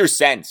 What's your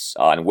sense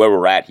on where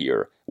we're at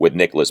here with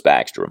Nicklas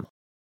Backstrom?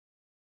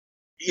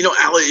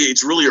 Al,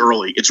 it's really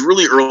early. It's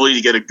really early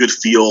to get a good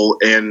feel,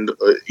 and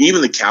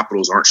even the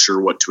Capitals aren't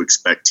sure what to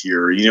expect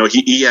here.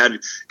 He had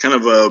kind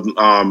of a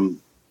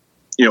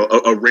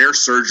rare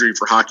surgery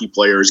for hockey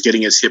players,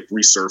 getting his hip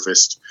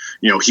resurfaced.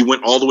 He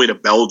went all the way to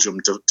Belgium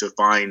to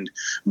find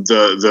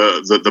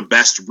the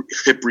best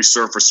hip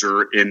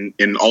resurfacer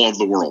in all of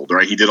the world,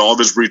 right? He did all of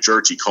his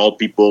research. He called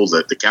people.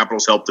 The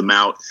Capitals helped him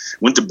out,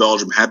 went to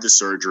Belgium, had the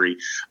surgery.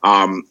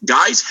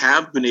 Guys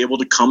have been able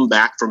to come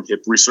back from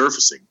hip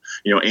resurfacing.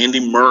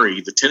 Andy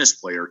Murray, the tennis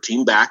player,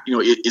 came back.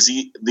 Is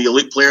he the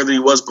elite player that he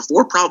was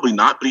before? Probably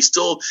not, but he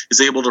still is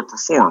able to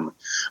perform.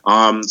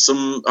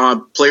 Some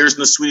players in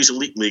the Swedish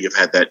Elite League have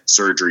had that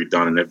surgery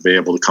done and have been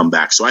able to come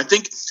back. So I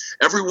think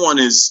everyone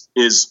is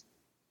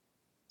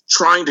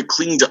trying to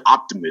cling to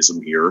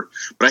optimism here,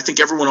 but I think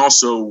everyone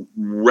also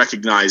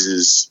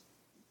recognizes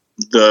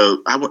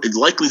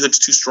likelihood's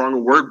too strong a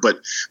word, but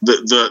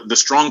the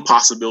strong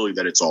possibility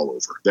that it's all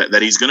over,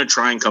 that he's going to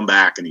try and come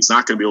back, and he's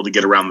not going to be able to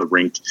get around the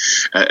rink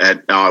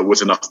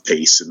with enough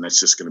pace, and that's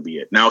just going to be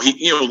it. Now,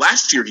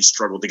 last year he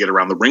struggled to get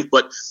around the rink,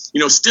 but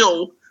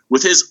still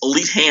with his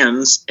elite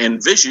hands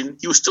and vision,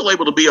 he was still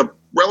able to be a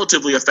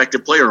relatively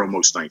effective player on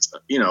most nights.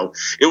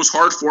 It was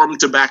hard for him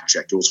to back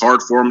check. It was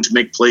hard for him to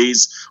make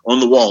plays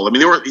on the wall.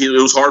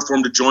 It was hard for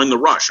him to join the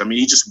rush.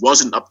 He just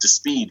wasn't up to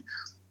speed.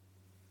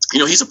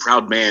 He's a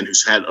proud man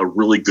who's had a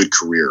really good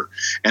career.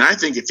 And I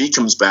think if he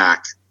comes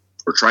back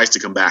or tries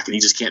to come back and he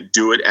just can't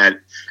do it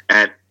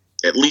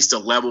at least a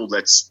level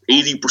that's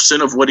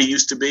 80% of what he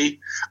used to be,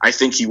 I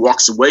think he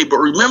walks away. But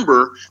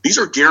remember, these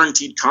are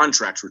guaranteed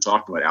contracts we're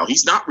talking about, Al.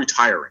 He's not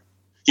retiring.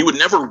 He would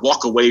never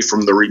walk away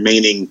from the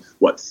remaining,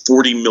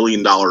 $40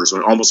 million,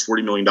 or almost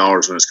 $40 million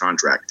on his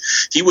contract.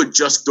 He would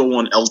just go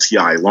on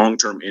LTI,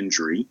 long-term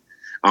injury,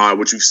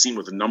 which we've seen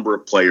with a number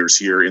of players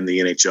here in the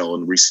NHL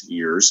in recent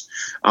years.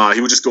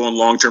 He would just go on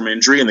long-term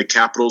injury, and the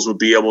Capitals would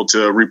be able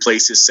to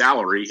replace his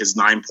salary, his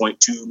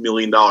 $9.2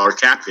 million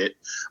cap hit,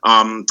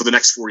 for the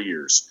next 4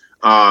 years.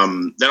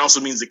 That also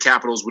means the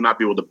Capitals would not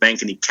be able to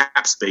bank any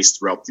cap space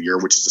throughout the year,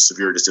 which is a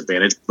severe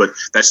disadvantage, but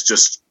that's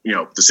just,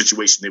 the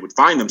situation they would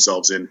find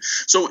themselves in.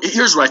 So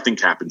here's what I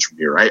think happens from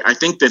here. I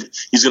think that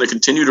he's going to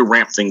continue to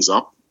ramp things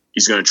up.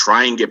 He's going to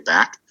try and get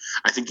back.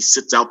 I think he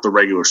sits out the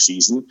regular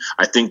season.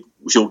 I think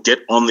he'll get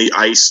on the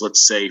ice,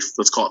 let's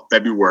call it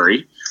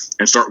February,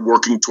 and start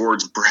working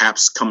towards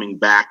perhaps coming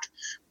back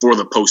for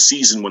the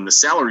postseason when the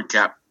salary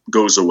cap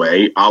goes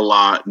away, a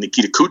la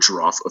Nikita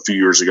Kucherov a few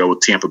years ago with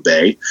Tampa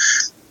Bay.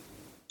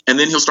 And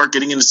then he'll start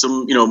getting into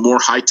some, more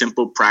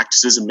high-tempo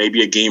practices and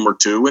maybe a game or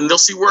two, and they'll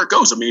see where it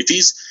goes. If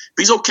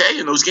he's okay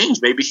in those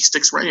games, maybe he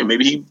sticks around.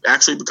 Maybe he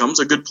actually becomes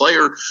a good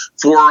player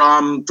for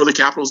the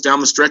Capitals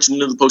down the stretch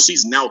and into the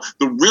postseason. Now,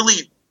 the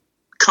really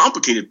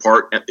complicated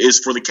part is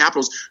for the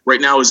Capitals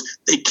right now is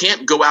they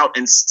can't go out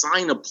and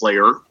sign a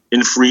player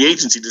in free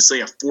agency to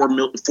say a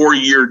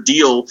 4-year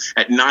deal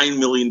at $9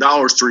 million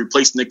to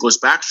replace Nicholas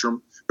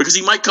Backstrom, because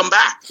he might come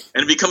back.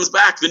 And if he comes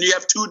back, then you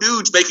have two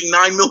dudes making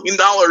 $9 million,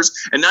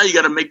 and now you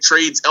got to make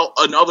trades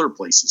in other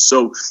places.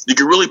 So you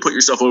can really put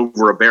yourself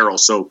over a barrel.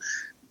 So,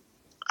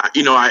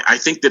 I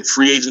think that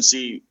free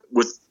agency,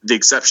 with the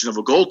exception of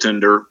a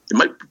goaltender, it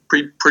might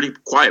be pretty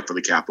quiet for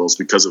the Capitals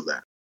because of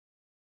that.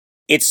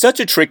 It's such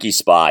a tricky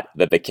spot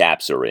that the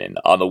Caps are in.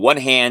 On the one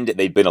hand,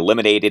 they've been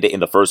eliminated in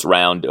the first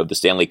round of the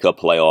Stanley Cup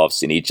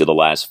playoffs in each of the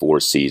last 4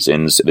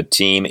 seasons. The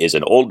team is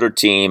an older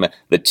team.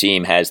 The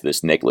team has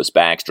this Nicholas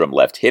Backstrom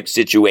left hip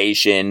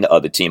situation.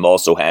 The team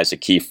also has a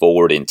key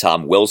forward in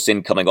Tom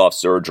Wilson coming off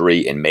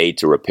surgery in May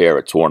to repair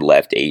a torn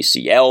left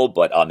ACL.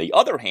 But on the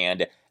other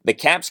hand, the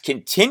Caps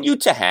continue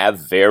to have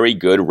very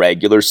good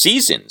regular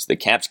seasons. The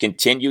Caps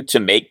continue to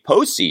make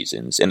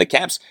postseasons, and the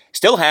Caps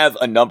still have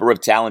a number of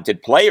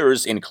talented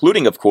players,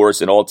 including, of course,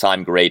 an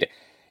all-time great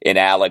in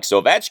Alex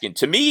Ovechkin.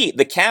 To me,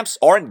 the Caps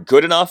aren't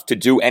good enough to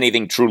do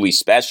anything truly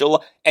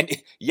special, and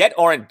yet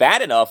aren't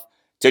bad enough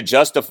to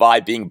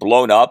justify being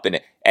blown up and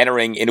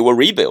entering into a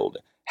rebuild.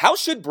 How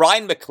should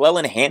Brian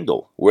McClellan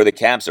handle where the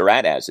Caps are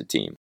at as a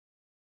team?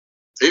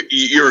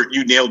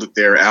 You nailed it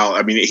there, Al.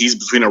 I mean, he's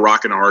between a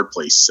rock and a hard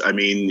place. I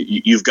mean,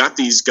 you've got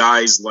these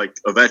guys like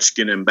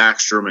Ovechkin and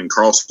Backstrom and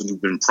Karlsson who've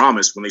been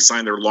promised when they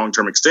sign their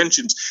long-term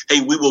extensions,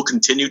 hey, we will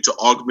continue to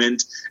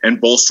augment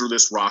and bolster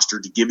this roster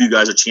to give you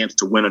guys a chance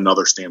to win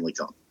another Stanley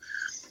Cup.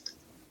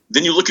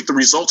 Then you look at the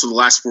results of the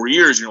last 4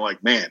 years, and you're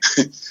like, man,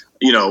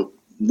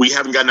 we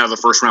haven't gotten out of the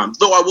first round.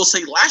 Though I will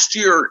say last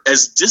year,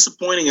 as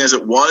disappointing as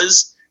it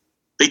was,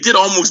 they did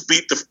almost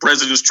beat the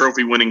President's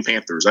Trophy winning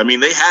Panthers. I mean,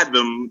 they had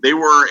them. They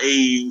were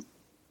a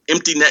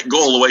empty net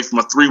goal away from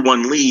a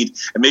 3-1 lead,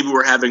 and maybe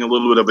we're having a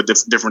little bit of a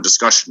different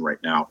discussion right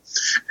now.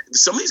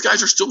 Some of these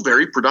guys are still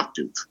very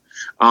productive.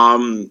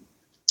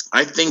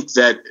 I think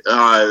that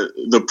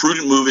the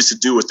prudent move is to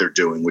do what they're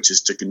doing, which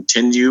is to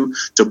continue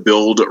to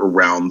build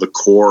around the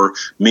core,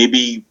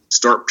 maybe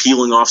start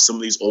peeling off some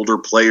of these older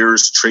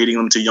players, trading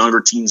them to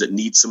younger teams that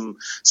need some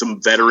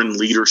veteran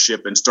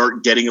leadership, and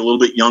start getting a little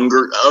bit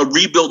younger. A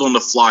rebuild on the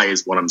fly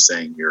is what I'm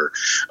saying here.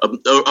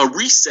 A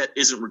reset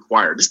isn't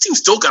required. This team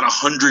still got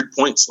 100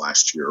 points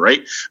last year,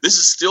 right? This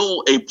is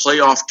still a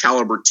playoff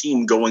caliber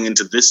team going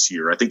into this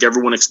year. I think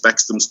everyone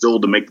expects them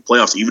still to make the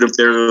playoffs, even if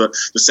they're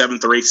the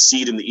 7th or 8th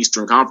seed in the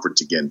Eastern Conference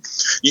again.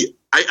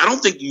 I don't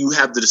think you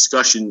have the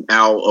discussion,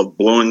 Al, of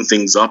blowing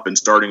things up and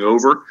starting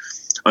over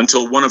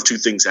until one of two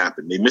things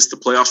happen. They miss the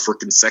playoffs for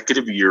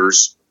consecutive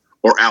years,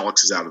 or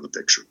Alex is out of the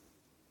picture.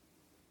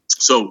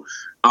 So,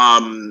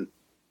 and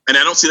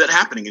I don't see that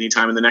happening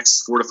anytime in the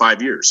next 4 to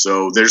 5 years.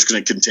 So they're just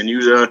going to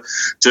continue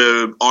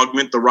to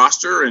augment the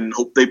roster and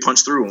hope they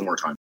punch through one more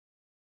time.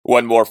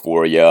 One more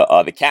for you.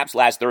 The Caps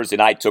last Thursday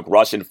night took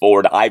Russian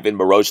forward Ivan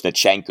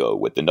Miroshnichenko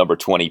with the number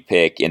 20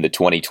 pick in the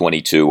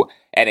 2022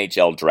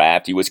 NHL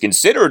draft. He was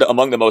considered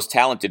among the most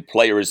talented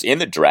players in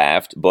the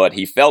draft, but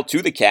he fell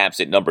to the Caps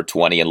at number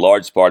 20 in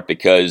large part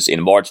because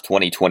in March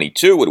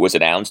 2022 it was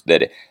announced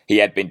that he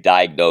had been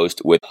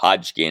diagnosed with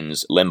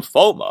Hodgkin's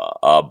lymphoma.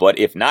 But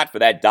if not for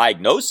that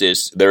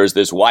diagnosis, there is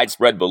this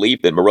widespread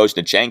belief that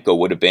Miroshnichenko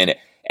would have been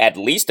at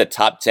least a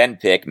top 10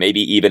 pick,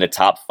 maybe even a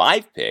top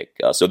 5 pick.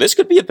 So this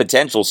could be a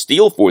potential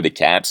steal for the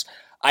Caps.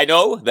 I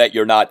know that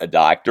you're not a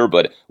doctor,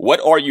 but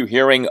what are you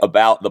hearing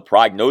about the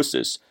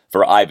prognosis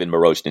for Ivan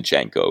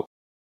Miroshnichenko?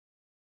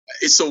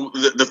 So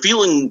the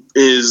feeling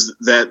is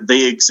that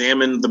they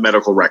examined the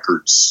medical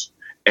records,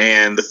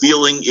 and the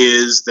feeling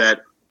is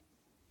that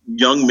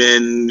young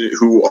men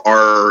who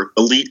are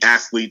elite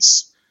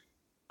athletes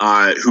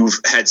who've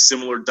had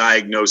similar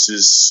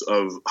diagnosis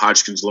of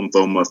Hodgkin's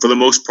lymphoma, for the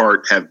most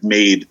part, have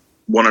made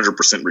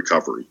 100%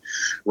 recovery.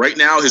 Right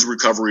now, his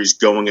recovery is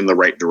going in the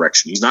right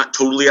direction. He's not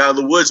totally out of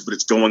the woods, but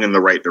it's going in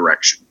the right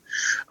direction.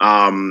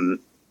 And,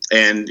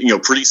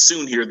 pretty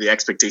soon here, the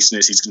expectation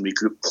is he's going to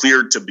be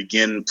cleared to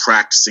begin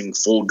practicing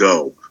full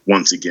go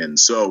once again.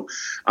 So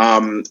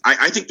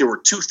I think there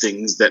were two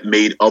things that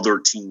made other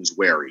teams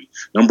wary.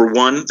 Number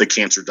one, the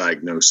cancer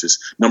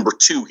diagnosis. Number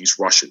two, he's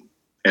Russian.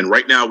 And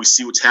right now we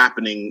see what's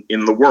happening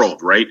in the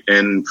world, right?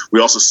 And we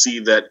also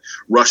see that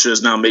Russia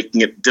is now making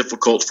it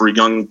difficult for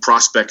young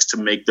prospects to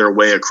make their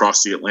way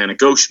across the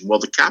Atlantic Ocean. Well,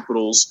 the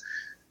Capitals,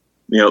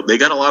 they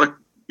got a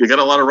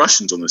lot of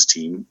Russians on this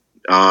team.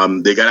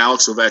 They got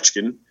Alex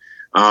Ovechkin.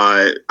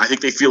 I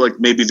think they feel like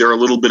maybe they're a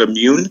little bit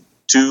immune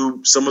to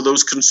some of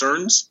those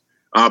concerns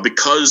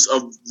because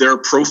of their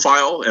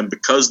profile and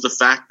because the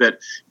fact that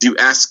if you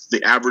ask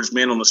the average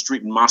man on the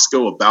street in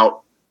Moscow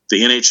about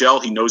the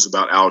NHL, he knows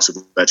about Alex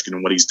Ovechkin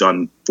and what he's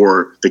done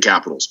for the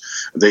Capitals.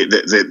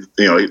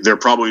 They're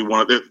probably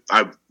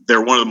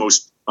they're one of the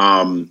most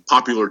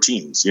popular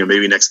teams,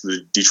 maybe next to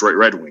the Detroit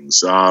Red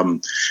Wings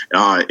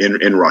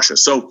in Russia.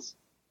 So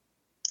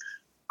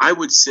I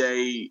would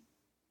say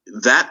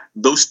that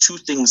those two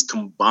things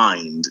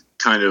combined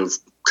kind of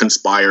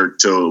conspired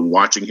to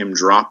watching him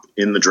drop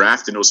in the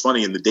draft. And it was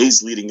funny, in the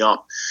days leading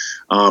up,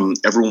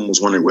 everyone was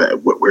wondering,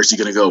 where's he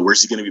going to go?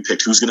 Where's he going to be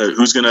picked? Who's going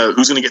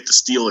to get the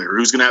steal here?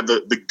 Who's going to have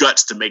the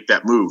guts to make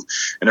that move?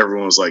 And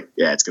everyone was like,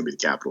 yeah, it's going to be the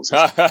Capitals.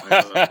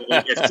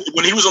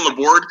 When he was on the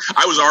board,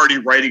 I was already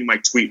writing my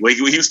tweet. Like,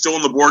 when he was still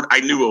on the board,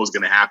 I knew what was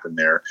going to happen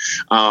there.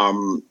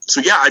 So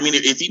yeah, I mean,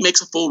 if he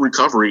makes a full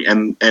recovery,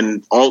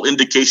 and all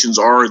indications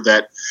are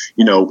that,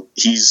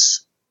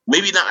 he's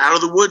maybe not out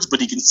of the woods,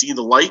 but he can see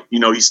the light.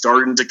 He's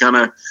starting to kind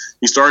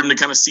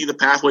of see the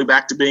pathway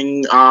back to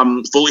being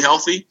fully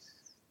healthy.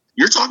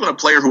 You're talking a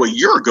player who a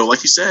year ago,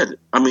 like you said,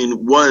 I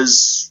mean,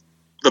 was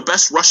the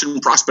best Russian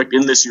prospect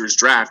in this year's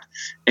draft.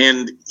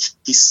 And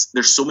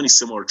there's so many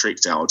similar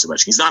traits to Alex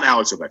Ovechkin. He's not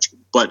Alex Ovechkin,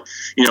 but,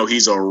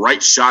 he's a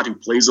right shot who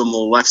plays on the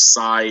left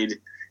side.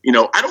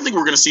 I don't think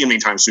we're going to see him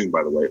anytime soon,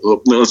 by the way.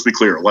 Let's be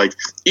clear. Like,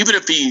 even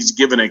if he's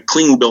given a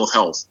clean bill of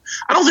health,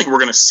 I don't think we're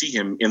going to see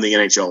him in the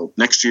NHL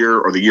next year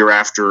or the year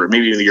after, or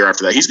maybe even the year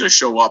after that. He's going to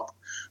show up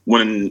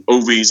when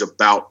Ovi's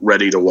about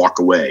ready to walk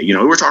away.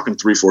 We're talking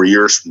 3-4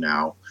 years from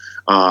now.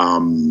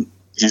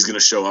 He's going to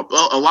show up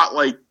a lot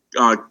like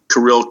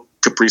Kirill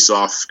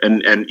Kaprizov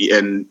and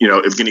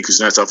Evgeny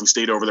Kuznetsov, who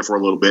stayed over there for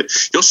a little bit.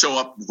 He'll show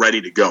up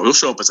ready to go. He'll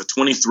show up as a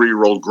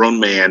 23-year-old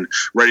grown man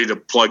ready to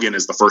plug in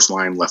as the first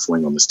line left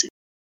wing on this team.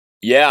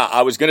 Yeah,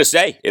 I was going to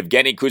say,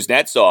 Evgeny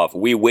Kuznetsov,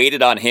 we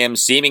waited on him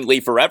seemingly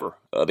forever.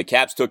 The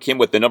Caps took him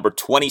with the number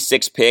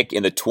 26 pick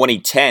in the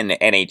 2010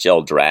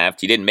 NHL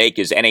draft. He didn't make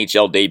his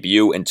NHL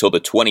debut until the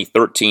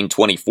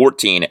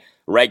 2013-2014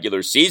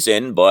 regular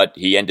season, but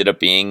he ended up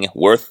being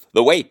worth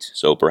the wait.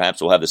 So perhaps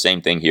we'll have the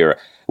same thing here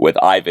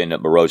with Ivan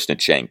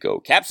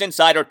Miroshnichenko. Caps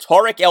insider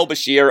Tarik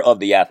El-Bashir of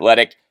The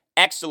Athletic.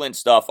 Excellent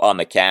stuff on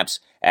the Caps,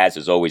 as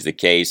is always the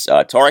case.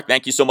 Tarik,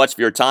 thank you so much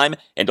for your time,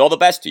 and all the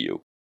best to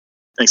you.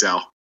 Thanks,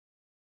 Al.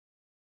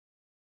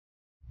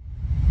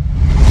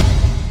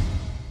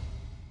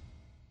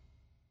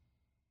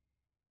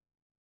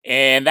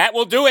 And that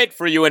will do it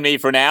for you and me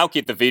for now.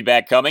 Keep the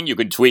feedback coming. You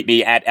can tweet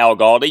me at Al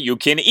Galdi. You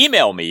can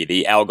email me,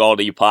 the Al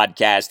Galdi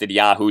podcast at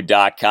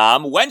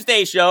yahoo.com.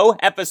 Wednesday show,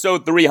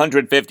 episode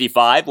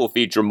 355, will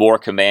feature more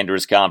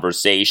Commanders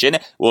conversation.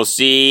 We'll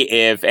see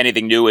if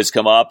anything new has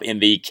come up in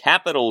the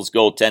Capitals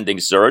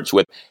goaltending search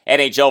with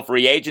NHL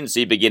free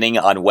agency beginning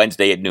on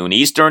Wednesday at noon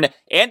Eastern.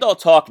 And I'll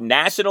talk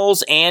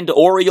Nationals and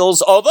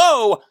Orioles,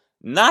 although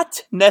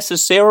not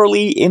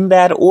necessarily in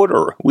that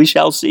order. We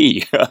shall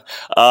see.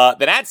 Then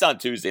that's on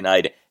Tuesday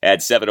night at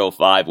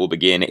 7:05. We'll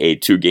begin a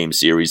 2-game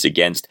series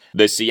against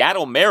the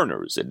Seattle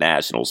Mariners at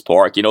Nationals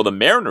Park. The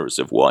Mariners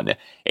have won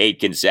 8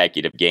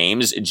 consecutive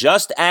games,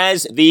 just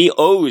as the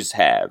O's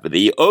have.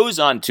 The O's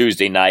on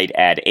Tuesday night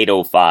at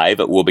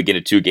 8:05 will begin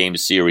a 2-game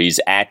series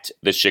at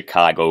the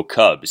Chicago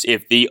Cubs.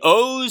 If the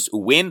O's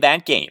win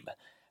that game,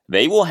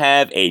 they will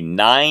have a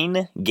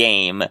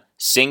 9-game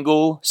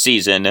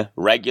single-season,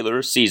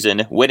 regular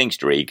season winning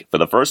streak for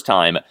the first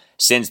time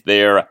since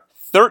their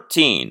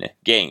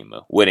 13-game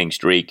winning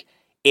streak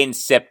in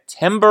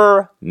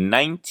September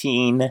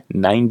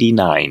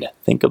 1999.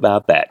 Think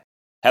about that.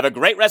 Have a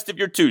great rest of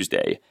your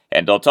Tuesday,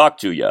 and I'll talk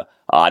to you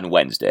on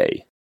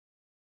Wednesday.